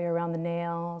the area around the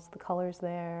nails, the colors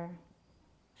there,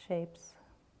 shapes.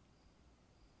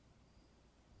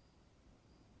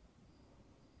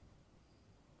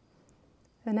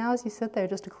 And now as you sit there,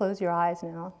 just to close your eyes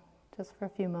now, just for a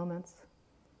few moments,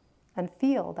 and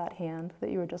feel that hand that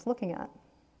you were just looking at.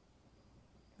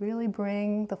 Really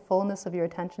bring the fullness of your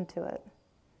attention to it.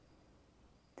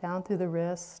 Down through the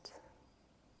wrist,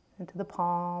 into the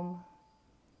palm,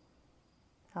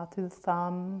 out through the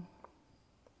thumb,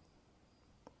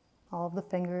 all of the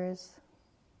fingers.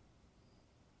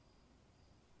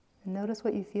 And notice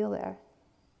what you feel there.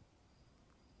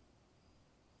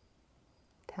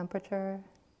 Temperature,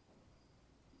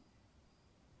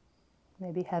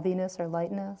 maybe heaviness or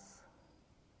lightness.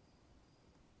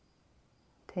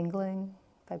 Tingling,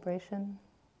 vibration,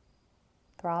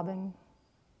 throbbing.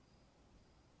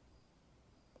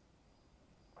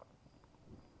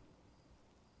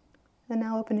 And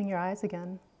now opening your eyes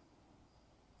again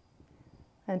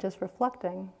and just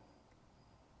reflecting.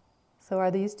 So are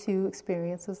these two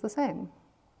experiences the same?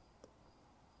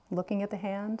 Looking at the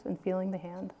hand and feeling the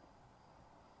hand.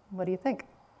 What do you think?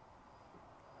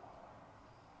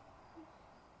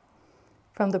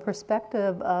 From the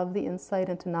perspective of the insight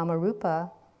into Nama-Rupa,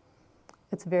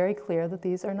 it's very clear that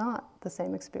these are not the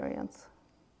same experience.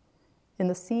 In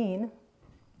the seen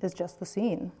is just the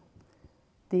seen.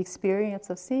 The experience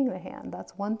of seeing the hand,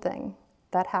 that's one thing.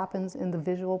 That happens in the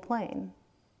visual plane,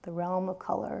 the realm of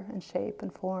color and shape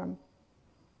and form.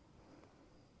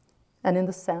 And in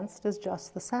the sensed is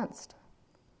just the sensed.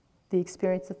 The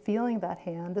experience of feeling that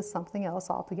hand is something else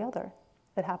altogether.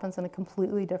 It happens in a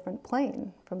completely different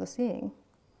plane from the seeing,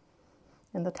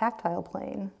 in the tactile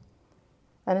plane.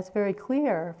 And it's very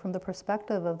clear from the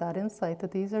perspective of that insight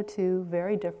that these are two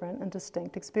very different and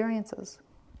distinct experiences,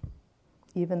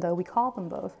 even though we call them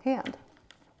both hand.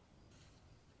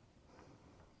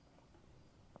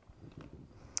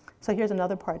 So here's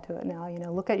another part to it now.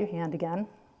 Look at your hand again.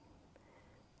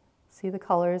 See the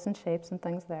colors and shapes and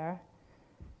things there.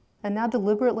 And now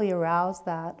deliberately arouse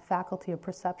that faculty of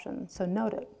perception. So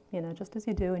note it, just as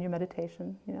you do in your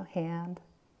meditation, hand,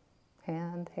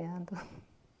 hand, hand.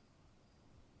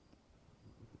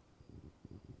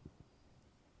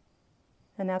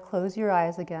 And now close your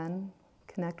eyes again.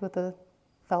 Connect with the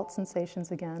felt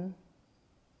sensations again.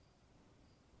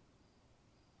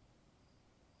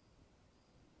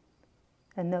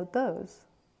 And note those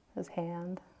as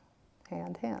hand,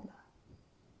 hand, hand.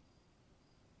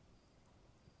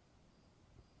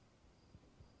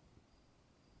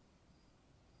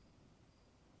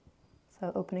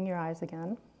 So opening your eyes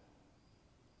again,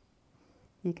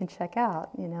 you can check out,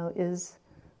 is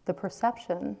the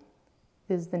perception,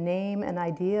 is the name and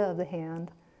idea of the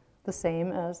hand the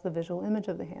same as the visual image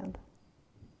of the hand?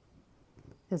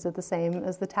 Is it the same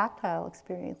as the tactile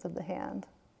experience of the hand,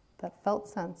 that felt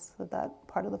sense of that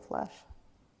part of the flesh?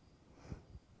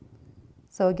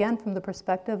 So again, from the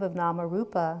perspective of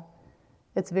Nama-Rupa,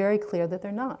 it's very clear that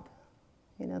they're not.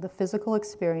 The physical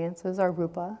experiences are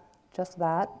Rupa, just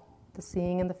that, the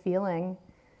seeing and the feeling.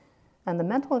 And the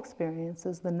mental experience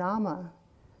is the Nama,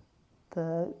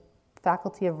 the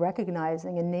faculty of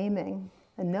recognizing and naming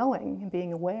and knowing and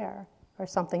being aware, or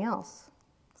something else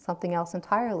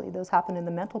entirely. Those happen in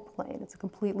the mental plane. It's a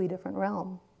completely different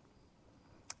realm,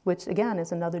 which again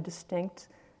is another distinct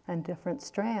and different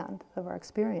strand of our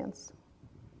experience.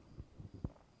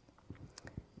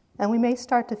 And we may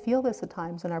start to feel this at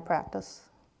times in our practice.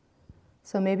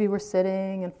 So maybe we're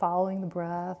sitting and following the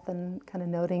breath and kind of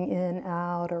noting in,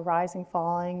 out, or rising,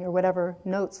 falling, or whatever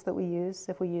notes that we use,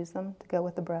 if we use them, to go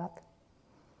with the breath.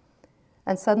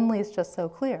 And suddenly it's just so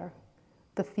clear.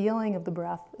 The feeling of the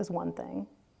breath is one thing,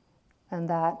 and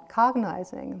that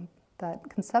cognizing, that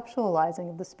conceptualizing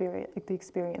of the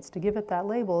experience, to give it that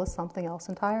label, is something else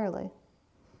entirely.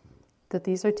 That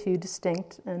these are two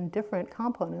distinct and different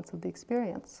components of the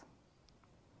experience.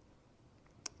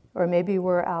 Or maybe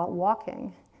we're out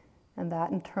walking, and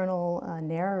that internal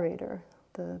narrator,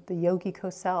 the yogi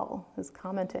Kosel, is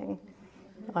commenting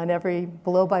on every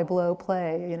blow-by-blow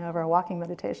play, of our walking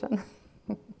meditation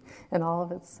and all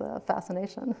of its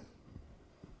fascination.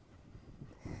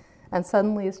 And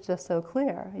suddenly it's just so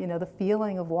clear. The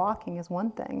feeling of walking is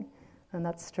one thing, and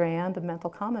that strand of mental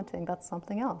commenting, that's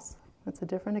something else. It's a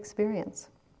different experience.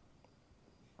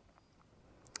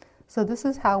 So this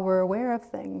is how we're aware of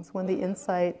things when the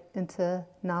insight into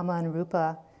Nama and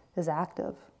Rupa is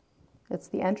active. It's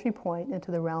the entry point into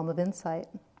the realm of insight.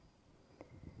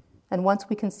 And once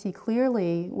we can see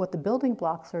clearly what the building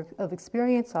blocks of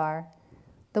experience are,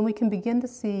 then we can begin to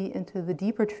see into the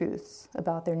deeper truths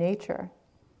about their nature.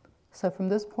 So from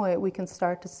this point, we can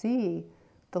start to see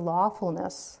the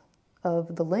lawfulness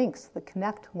of the links that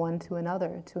connect one to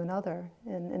another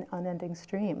in an unending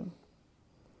stream.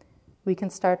 We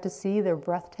can start to see their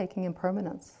breathtaking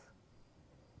impermanence.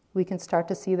 We can start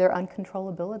to see their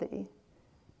uncontrollability.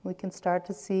 We can start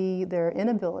to see their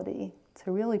inability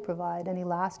to really provide any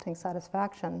lasting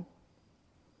satisfaction.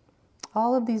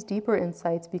 All of these deeper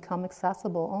insights become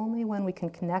accessible only when we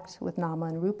can connect with Nama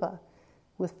and Rupa,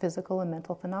 with physical and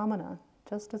mental phenomena,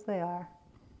 just as they are.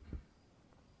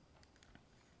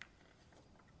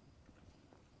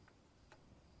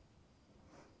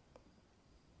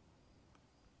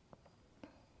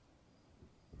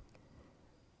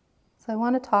 So I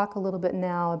want to talk a little bit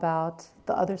now about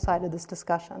the other side of this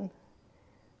discussion,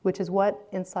 which is what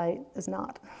insight is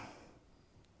not.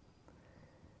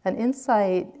 An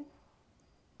insight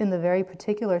in the very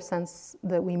particular sense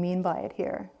that we mean by it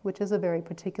here, which is a very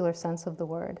particular sense of the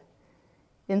word.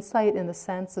 Insight in the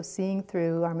sense of seeing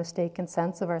through our mistaken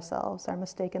sense of ourselves, our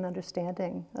mistaken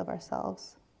understanding of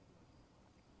ourselves.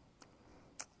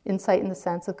 Insight in the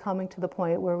sense of coming to the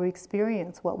point where we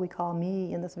experience what we call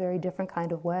me in this very different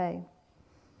kind of way.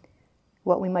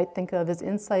 What we might think of as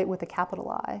insight with a capital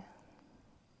I.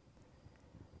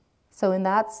 So in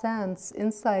that sense,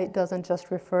 insight doesn't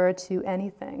just refer to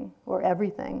anything or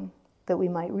everything that we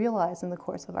might realize in the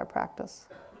course of our practice.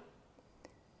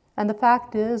 And the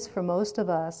fact is, for most of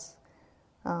us,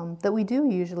 that we do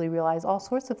usually realize all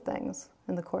sorts of things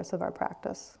in the course of our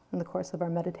practice, in the course of our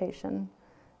meditation.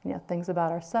 Things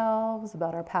about ourselves,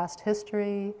 about our past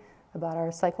history, about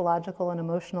our psychological and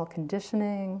emotional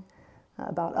conditioning,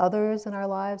 about others in our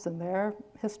lives and their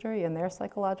history and their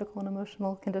psychological and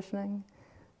emotional conditioning,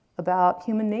 about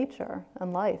human nature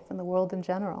and life and the world in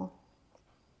general.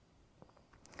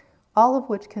 All of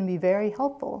which can be very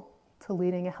helpful to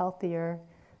leading a healthier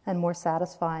and more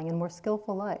satisfying and more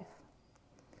skillful life.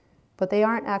 But they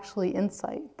aren't actually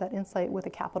insight, that insight with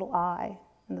a capital I,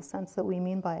 in the sense that we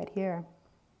mean by it here.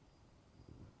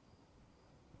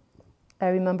 I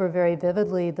remember very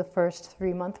vividly the first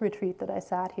 3-month retreat that I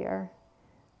sat here,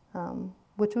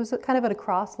 which was kind of at a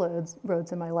crossroads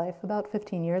in my life about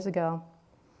 15 years ago.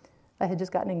 I had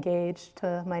just gotten engaged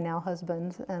to my now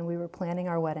husband, and we were planning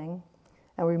our wedding,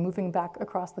 and we were moving back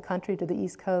across the country to the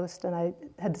East Coast, and I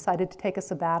had decided to take a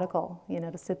sabbatical,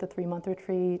 to sit the 3-month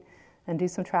retreat and do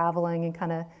some traveling and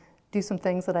kind of do some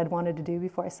things that I'd wanted to do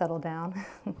before I settled down.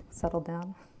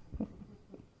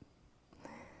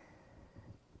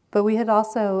 But we had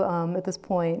also, at this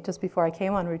point, just before I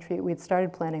came on retreat, we'd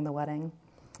started planning the wedding,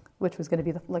 which was going to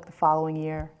be the following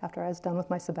year after I was done with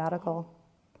my sabbatical.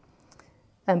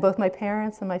 And both my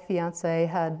parents and my fiancé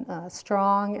had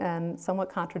strong and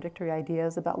somewhat contradictory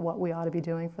ideas about what we ought to be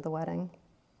doing for the wedding.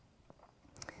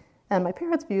 And my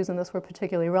parents' views in this were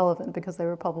particularly relevant because they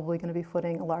were probably going to be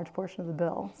footing a large portion of the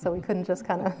bill, so we couldn't just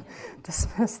kind of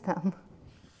dismiss them.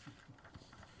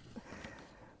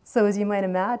 So as you might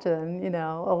imagine,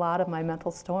 a lot of my mental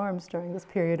storms during this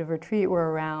period of retreat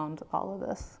were around all of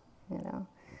this,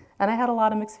 And I had a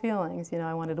lot of mixed feelings.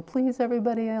 I wanted to please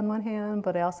everybody on one hand,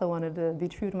 but I also wanted to be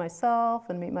true to myself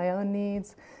and meet my own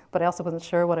needs. But I also wasn't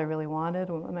sure what I really wanted,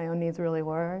 what my own needs really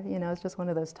were. It's just one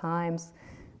of those times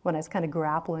when I was kind of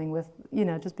grappling with,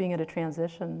 just being at a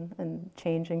transition and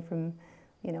changing from,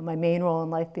 my main role in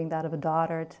life being that of a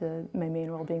daughter to my main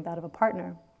role being that of a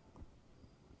partner.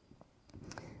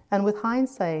 And with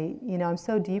hindsight, I'm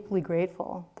so deeply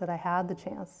grateful that I had the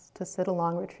chance to sit a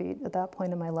long retreat at that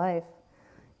point in my life.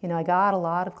 I got a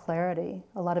lot of clarity,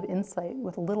 a lot of insight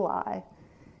with a little I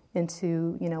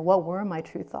into, what were my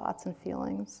true thoughts and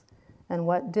feelings, and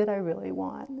what did I really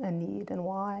want and need and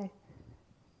why.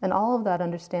 And all of that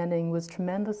understanding was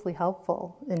tremendously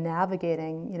helpful in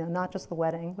navigating, not just the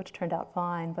wedding, which turned out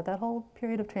fine, but that whole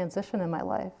period of transition in my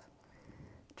life.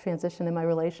 Transition in my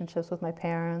relationships with my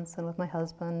parents and with my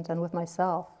husband and with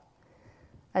myself.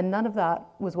 And none of that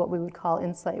was what we would call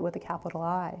insight with a capital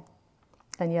I.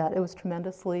 And yet it was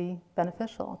tremendously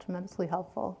beneficial, tremendously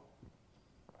helpful.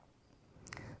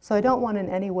 So I don't want in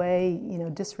any way,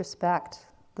 disrespect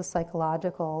the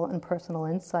psychological and personal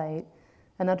insight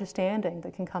and understanding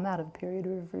that can come out of a period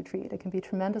of retreat. It can be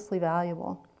tremendously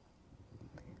valuable.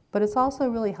 But it's also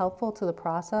really helpful to the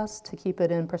process to keep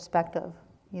it in perspective,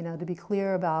 to be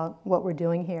clear about what we're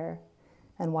doing here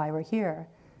and why we're here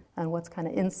and what's kind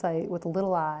of insight with a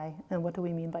little I and what do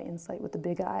we mean by insight with the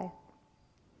big I.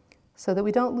 So that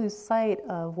we don't lose sight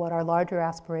of what our larger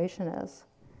aspiration is,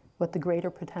 what the greater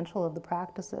potential of the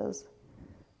practice is,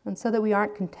 and so that we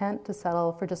aren't content to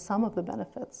settle for just some of the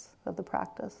benefits of the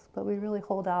practice, but we really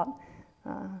hold out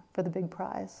for the big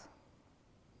prize.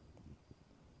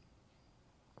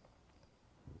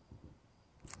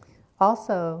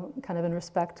 Also, kind of in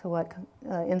respect to what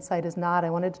insight is not, I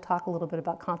wanted to talk a little bit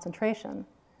about concentration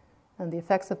and the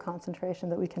effects of concentration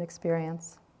that we can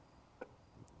experience.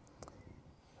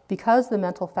 Because the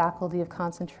mental faculty of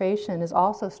concentration is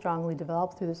also strongly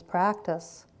developed through this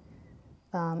practice,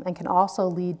 and can also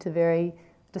lead to very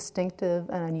distinctive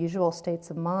and unusual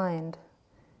states of mind,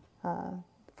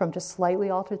 from just slightly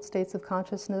altered states of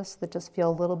consciousness that just feel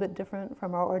a little bit different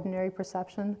from our ordinary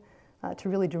perception, to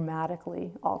really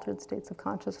dramatically altered states of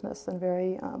consciousness and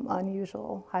very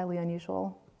unusual, highly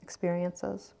unusual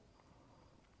experiences.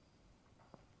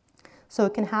 So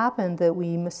it can happen that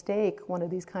we mistake one of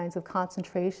these kinds of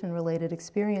concentration-related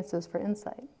experiences for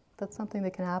insight. That's something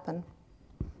that can happen.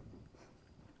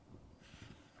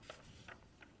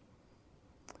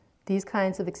 These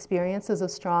kinds of experiences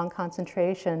of strong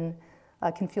concentration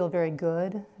can feel very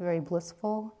good, very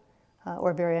blissful,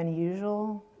 or very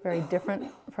unusual, very different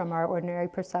from our ordinary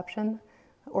perception,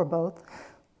 or both.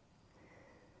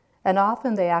 And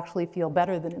often they actually feel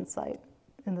better than insight,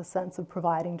 in the sense of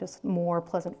providing just more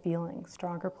pleasant feeling,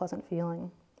 stronger pleasant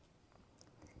feeling.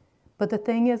 But the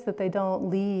thing is that they don't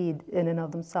lead in and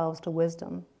of themselves to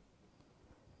wisdom.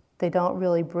 They don't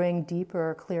really bring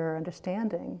deeper, clearer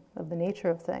understanding of the nature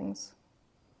of things.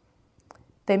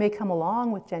 They may come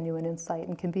along with genuine insight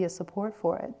and can be a support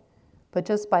for it, but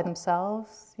just by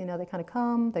themselves, they kind of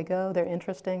come, they go, they're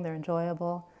interesting, they're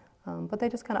enjoyable, but they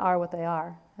just kind of are what they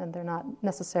are, and they're not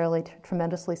necessarily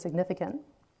tremendously significant.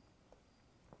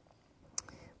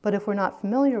 But if we're not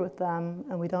familiar with them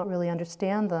and we don't really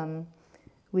understand them,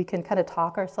 we can kind of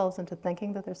talk ourselves into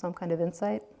thinking that there's some kind of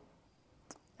insight.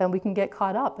 And we can get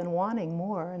caught up in wanting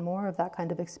more and more of that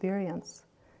kind of experience,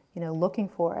 looking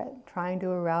for it, trying to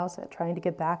arouse it, trying to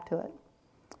get back to it,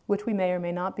 which we may or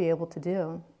may not be able to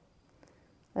do.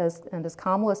 As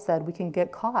Kamala said, we can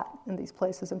get caught in these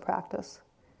places in practice,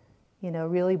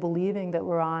 really believing that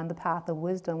we're on the path of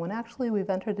wisdom when actually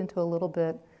we've entered into a little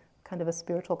bit kind of a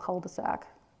spiritual cul-de-sac.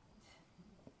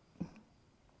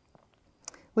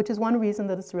 Which is one reason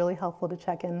that it's really helpful to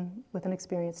check in with an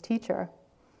experienced teacher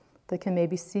that can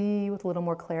maybe see with a little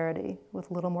more clarity,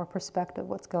 with a little more perspective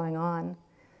what's going on.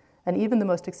 And even the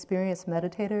most experienced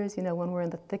meditators, when we're in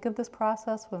the thick of this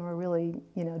process, when we're really,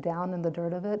 down in the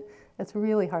dirt of it, it's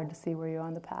really hard to see where you're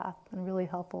on the path, and really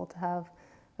helpful to have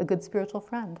a good spiritual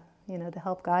friend, to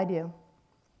help guide you.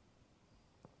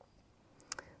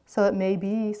 So it may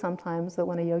be sometimes that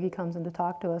when a yogi comes in to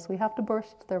talk to us, we have to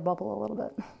burst their bubble a little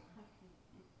bit.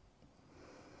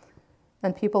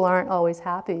 And people aren't always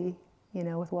happy,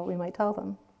 with what we might tell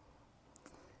them.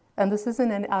 And this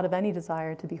isn't out of any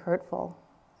desire to be hurtful,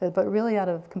 but really out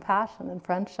of compassion and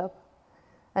friendship,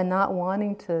 and not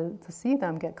wanting to see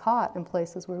them get caught in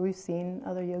places where we've seen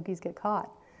other yogis get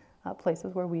caught,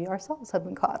 places where we ourselves have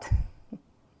been caught.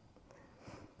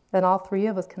 And all three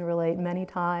of us can relate many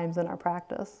times in our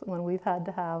practice when we've had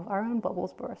to have our own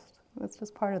bubbles burst. It's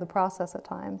just part of the process at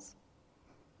times.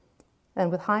 And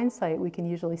with hindsight, we can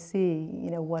usually see,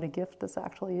 what a gift this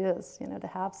actually is, to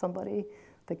have somebody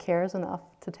that cares enough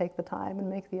to take the time and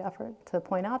make the effort to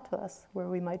point out to us where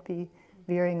we might be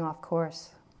veering off course.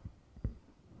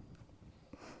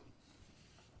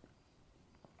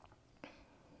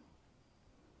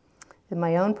 In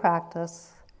my own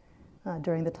practice,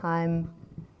 early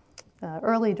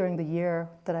during the year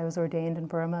that I was ordained in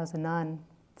Burma as a nun,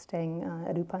 staying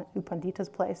at U Pandita's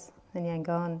place in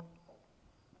Yangon.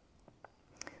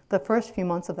 The first few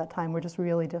months of that time were just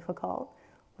really difficult,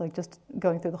 like just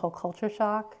going through the whole culture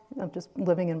shock of just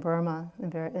living in Burma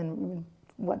in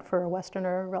what for a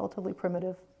Westerner, relatively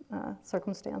primitive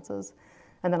circumstances,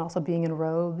 and then also being in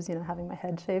robes, having my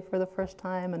head shaved for the first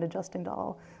time and adjusting to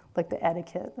all like the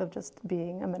etiquette of just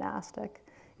being a monastic.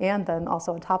 And then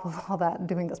also on top of all that,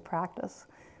 doing this practice,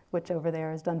 which over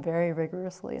there is done very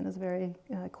rigorously and is very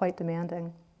quite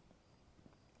demanding.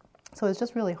 So it's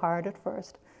just really hard at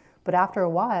first. But after a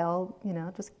while,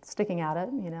 just sticking at it,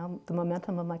 the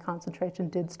momentum of my concentration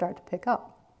did start to pick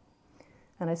up.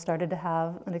 And I started to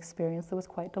have an experience that was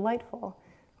quite delightful,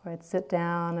 where I'd sit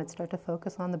down, I'd start to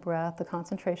focus on the breath, the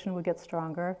concentration would get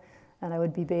stronger, and I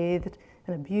would be bathed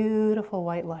in a beautiful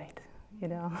white light,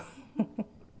 kind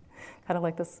of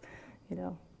like this,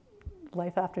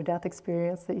 life after death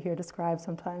experience that you hear described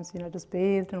sometimes, just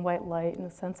bathed in white light and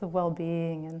a sense of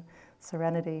well-being and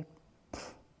serenity.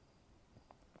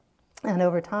 And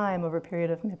over time, over a period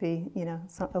of maybe,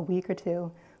 a week or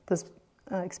two, this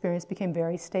experience became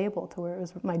very stable to where it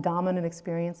was my dominant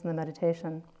experience in the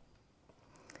meditation.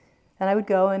 And I would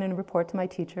go in and report to my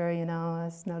teacher, I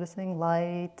was noticing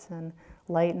light and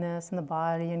lightness in the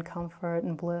body and comfort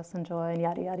and bliss and joy and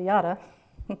yada, yada, yada.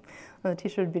 And the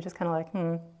teacher would be just kind of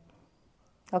like,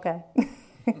 okay.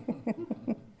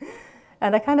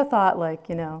 And I kind of thought like,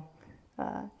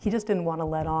 he just didn't want to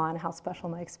let on how special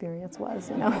my experience was,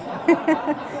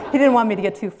 He didn't want me to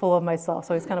get too full of myself,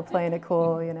 so he's kind of playing it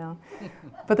cool,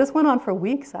 But this went on for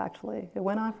weeks, actually. It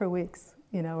went on for weeks,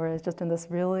 where I was just in this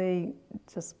really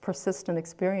just persistent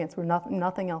experience where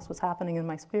nothing else was happening in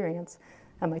my experience,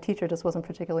 and my teacher just wasn't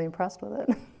particularly impressed with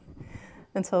it.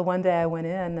 And so one day I went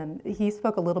in, and he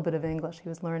spoke a little bit of English. He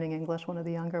was learning English, one of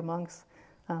the younger monks,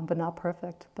 but not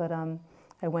perfect. But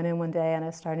I went in one day and I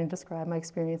was starting to describe my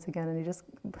experience again, and he just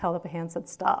held up a hand and said,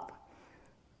 "Stop."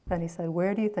 And he said,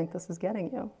 "Where do you think this is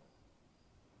getting you?"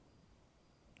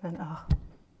 And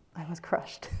I was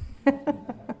crushed.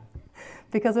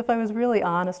 Because if I was really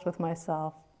honest with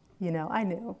myself, I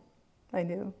knew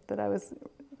that I was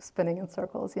spinning in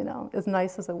circles, as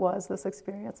nice as it was, this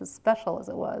experience, as special as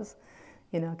it was,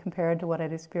 compared to what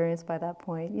I'd experienced by that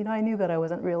point. I knew that I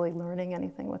wasn't really learning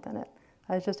anything within it.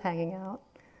 I was just hanging out.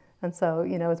 And so,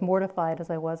 as mortified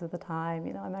as I was at the time,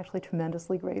 I'm actually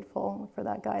tremendously grateful for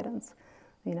that guidance.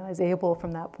 I was able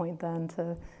from that point then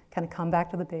to kind of come back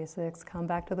to the basics, come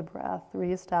back to the breath,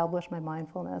 reestablish my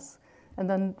mindfulness. And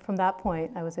then from that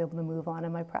point, I was able to move on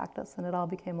in my practice, and it all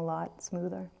became a lot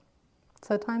smoother.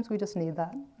 So at times we just need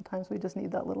that. At times we just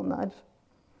need that little nudge.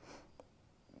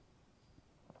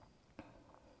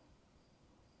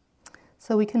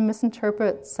 So we can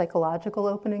misinterpret psychological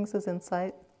openings as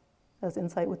insight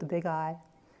with the big I.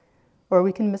 Or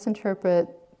we can misinterpret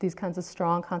these kinds of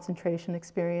strong concentration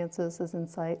experiences as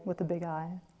insight with the big I.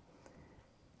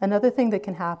 Another thing that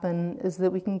can happen is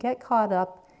that we can get caught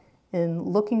up in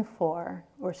looking for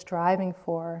or striving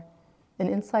for an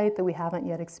insight that we haven't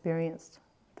yet experienced,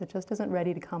 that just isn't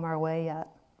ready to come our way yet.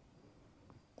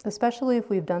 Especially if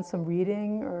we've done some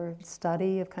reading or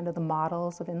study of kind of the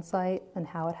models of insight and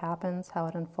how it happens, how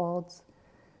it unfolds.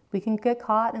 We can get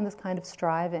caught in this kind of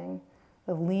striving,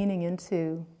 of leaning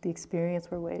into the experience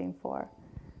we're waiting for,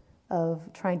 of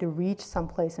trying to reach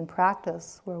someplace in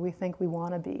practice where we think we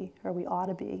want to be or we ought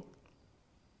to be.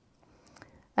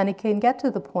 And it can get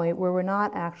to the point where we're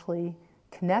not actually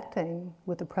connecting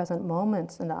with the present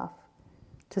moment enough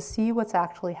to see what's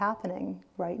actually happening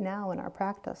right now in our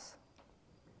practice.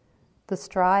 The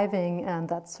striving and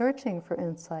that searching for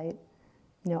insight,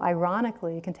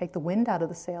 ironically, can take the wind out of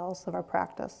the sails of our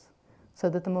practice so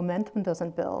that the momentum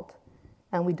doesn't build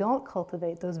and we don't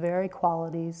cultivate those very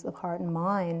qualities of heart and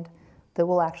mind that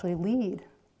will actually lead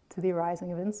to the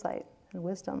arising of insight and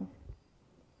wisdom.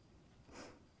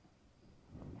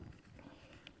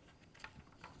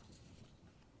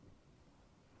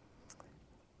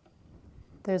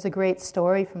 There's a great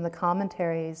story from the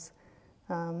commentaries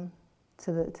to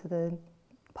the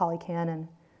Pali Canon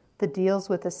that deals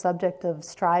with the subject of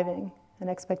striving and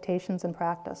expectations in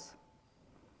practice.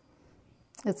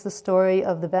 It's the story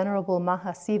of the Venerable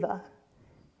Mahasiva,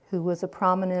 who was a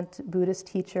prominent Buddhist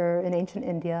teacher in ancient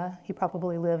India. He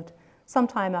probably lived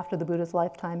sometime after the Buddha's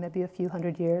lifetime, maybe a few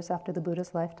hundred years after the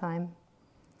Buddha's lifetime.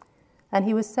 And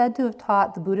he was said to have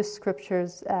taught the Buddhist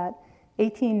scriptures at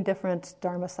 18 different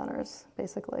Dharma centers,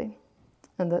 basically,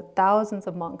 and that thousands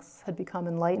of monks had become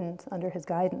enlightened under his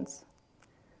guidance.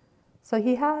 So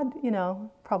he had,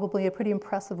 probably a pretty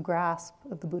impressive grasp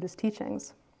of the Buddhist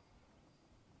teachings.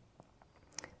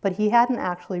 But he hadn't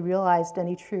actually realized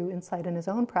any true insight in his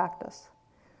own practice.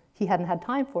 he hadn't had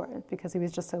time for it because he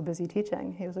was just so busy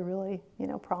teaching. He was a really,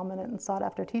 prominent and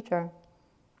sought-after teacher.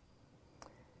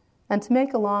 And to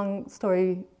make a long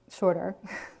story shorter,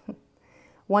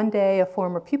 one day a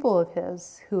former pupil of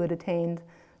his who had attained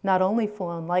not only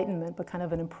full enlightenment, but kind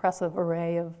of an impressive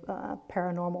array of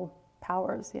paranormal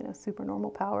powers,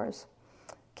 supernormal powers,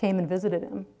 came and visited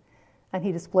him. And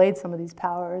he displayed some of these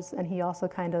powers, and he also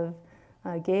kind of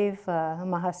gave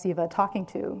Mahasiva a talking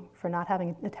to for not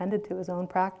having attended to his own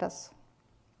practice.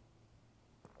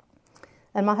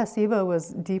 And Mahasiva was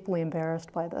deeply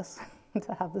embarrassed by this,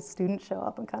 to have the student show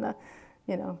up and kind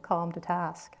of, call him to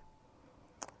task.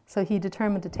 So he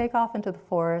determined to take off into the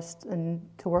forest and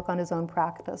to work on his own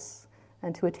practice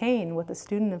and to attain what the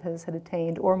student of his had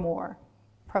attained, or more,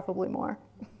 preferably more.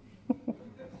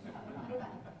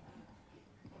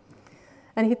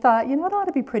 And he thought, it ought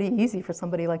to be pretty easy for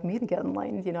somebody like me to get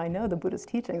enlightened. I know the Buddha's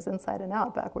teachings inside and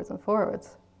out, backwards and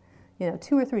forwards.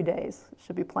 2 or 3 days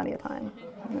should be plenty of time.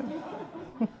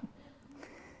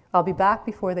 I'll be back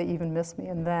before they even miss me,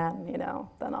 and then,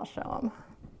 then I'll show them.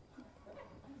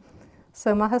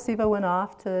 So Mahasiva went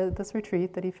off to this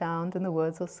retreat that he found in the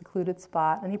woods, a secluded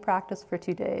spot, and he practiced for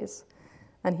 2 days.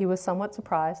 And he was somewhat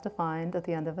surprised to find at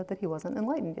the end of it that he wasn't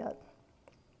enlightened yet.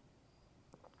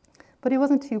 But he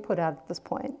wasn't too put out at this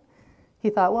point.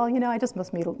 He thought, well, I just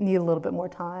must need a little bit more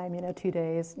time, 2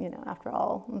 days, after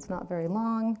all, it's not very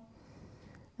long.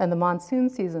 And the monsoon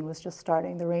season was just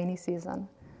starting, the rainy season.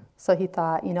 So he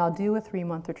thought, I'll do a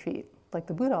 3-month retreat, like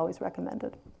the Buddha always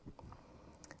recommended.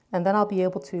 And then I'll be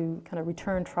able to kind of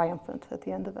return triumphant at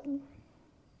the end of it.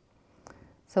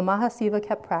 So Mahasiva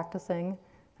kept practicing,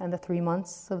 and the 3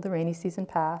 months of the rainy season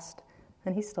passed,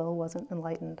 and he still wasn't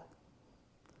enlightened.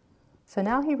 So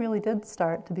now he really did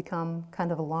start to become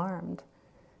kind of alarmed,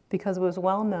 because it was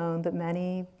well known that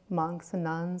many monks and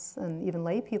nuns and even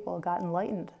lay people got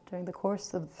enlightened during the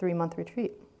course of the 3-month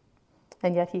retreat.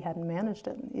 And yet he hadn't managed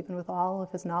it, even with all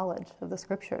of his knowledge of the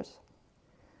scriptures.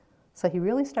 So he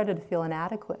really started to feel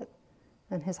inadequate,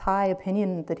 and his high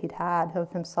opinion that he'd had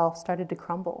of himself started to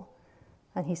crumble.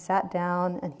 And he sat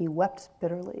down and he wept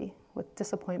bitterly with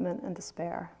disappointment and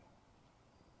despair.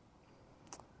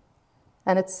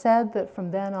 And it's said that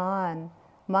from then on,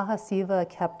 Mahasiva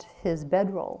kept his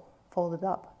bedroll folded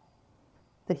up,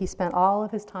 that he spent all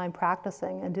of his time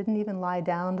practicing and didn't even lie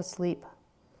down to sleep,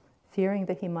 fearing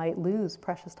that he might lose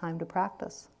precious time to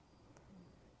practice.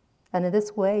 And in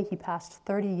this way, he passed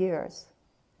 30 years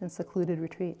in secluded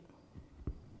retreat.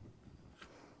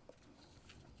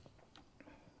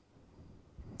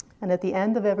 And at the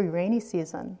end of every rainy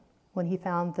season, when he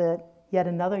found that yet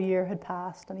another year had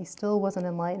passed and he still wasn't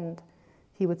enlightened,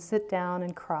 he would sit down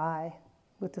and cry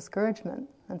with discouragement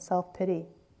and self-pity.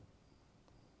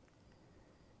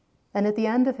 And at the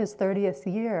end of his 30th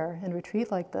year in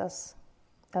retreat like this,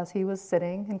 as he was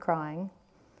sitting and crying,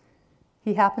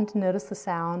 he happened to notice the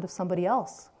sound of somebody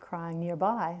else crying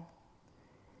nearby,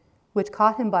 which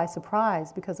caught him by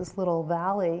surprise because this little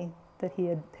valley that he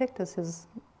had picked as his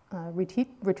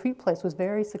retreat place was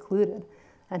very secluded,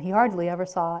 and he hardly ever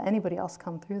saw anybody else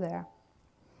come through there.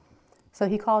 So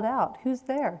he called out, "Who's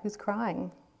there? Who's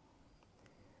crying?"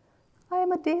 "I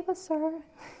am a deva, sir,"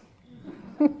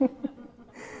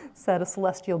 said a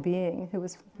celestial being who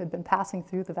had been passing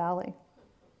through the valley.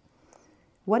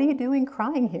 "What are you doing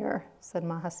crying here?" said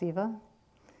Mahasiva.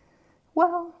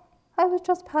 "Well, I was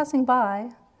just passing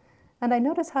by, and I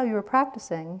noticed how you were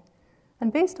practicing,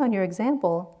 and based on your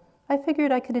example, I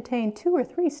figured I could attain 2 or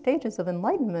 3 stages of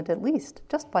enlightenment at least,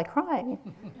 just by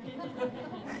crying.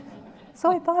 So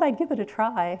I thought I'd give it a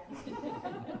try."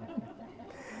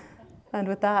 And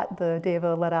with that, the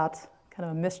deva let out kind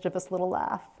of a mischievous little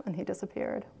laugh, and he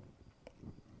disappeared.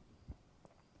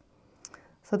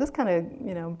 So this kind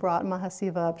of, brought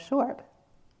Mahasiva up short.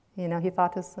 He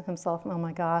thought to himself, "Oh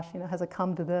my gosh, has it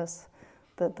come to this?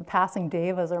 That the passing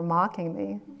devas are mocking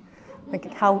me.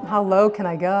 Like, how low can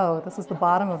I go? This is the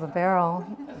bottom of a barrel."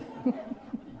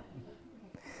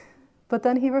 But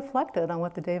then he reflected on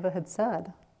what the deva had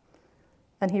said,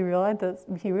 and he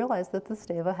realized that this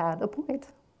deva had a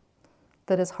point.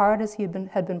 That as hard as he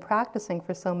had been practicing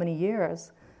for so many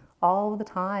years, all the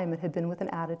time it had been with an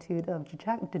attitude of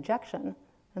dejection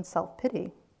and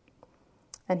self-pity.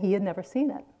 And he had never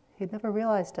seen it. He'd never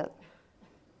realized it.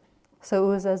 So it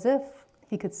was as if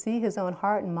he could see his own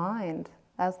heart and mind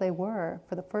as they were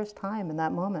for the first time in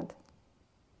that moment.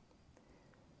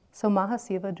 So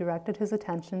Mahasiva directed his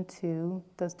attention to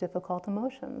those difficult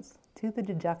emotions, to the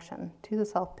dejection, to the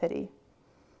self-pity,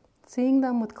 seeing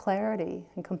them with clarity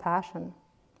and compassion.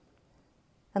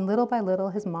 And little by little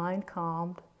his mind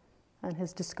calmed and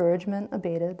his discouragement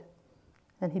abated,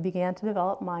 and he began to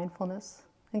develop mindfulness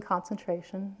and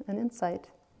concentration and insight.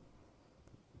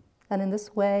 And in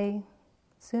this way,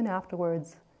 soon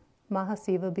afterwards,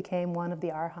 Mahasiva became one of the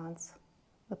Arhants,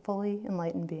 a fully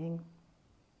enlightened being.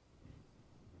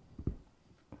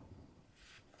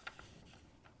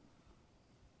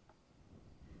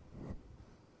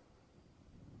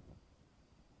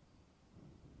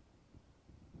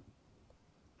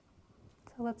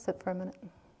 So let's sit for a minute.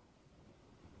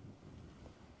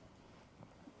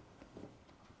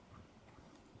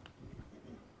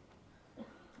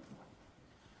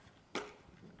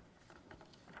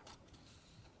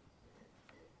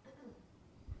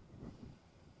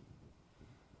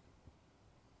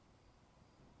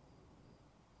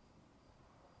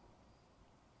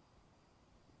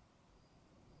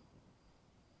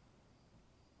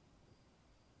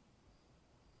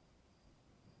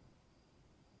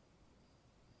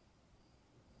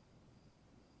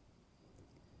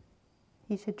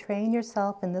 You should train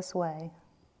yourself in this way.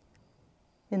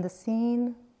 In the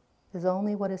seen is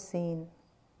only what is seen.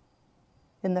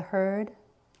 In the heard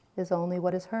is only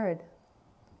what is heard.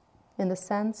 In the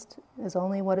sensed is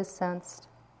only what is sensed.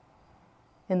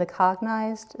 In the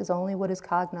cognized is only what is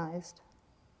cognized.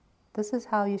 This is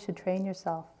how you should train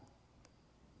yourself.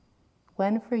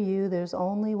 When for you there's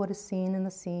only what is seen in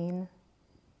the seen,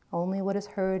 only what is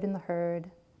heard in the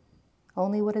heard,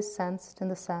 only what is sensed in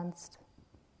the sensed,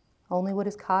 only what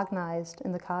is cognized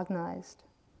in the cognized,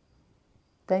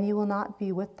 then you will not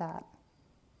be with that.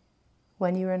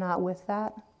 When you are not with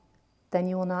that, then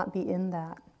you will not be in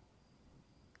that.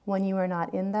 When you are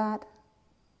not in that,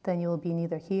 then you will be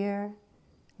neither here,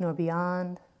 nor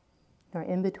beyond, nor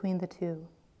in between the two.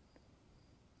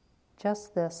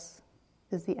 Just this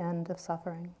is the end of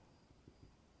suffering.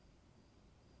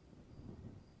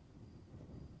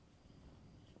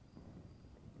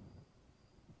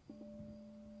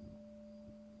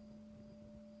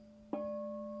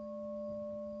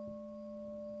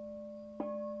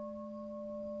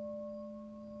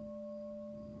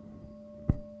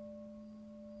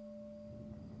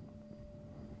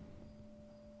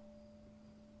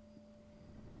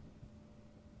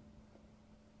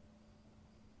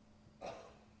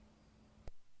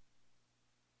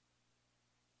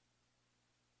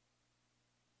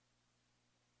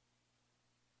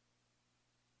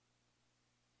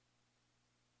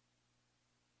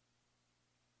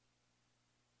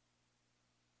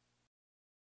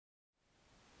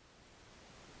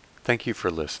 Thank you for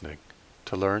listening.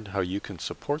 To learn how you can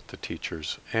support the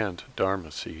teachers and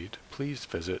Dharma Seed, please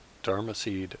visit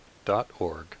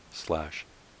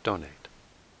dharmaseed.org/donate.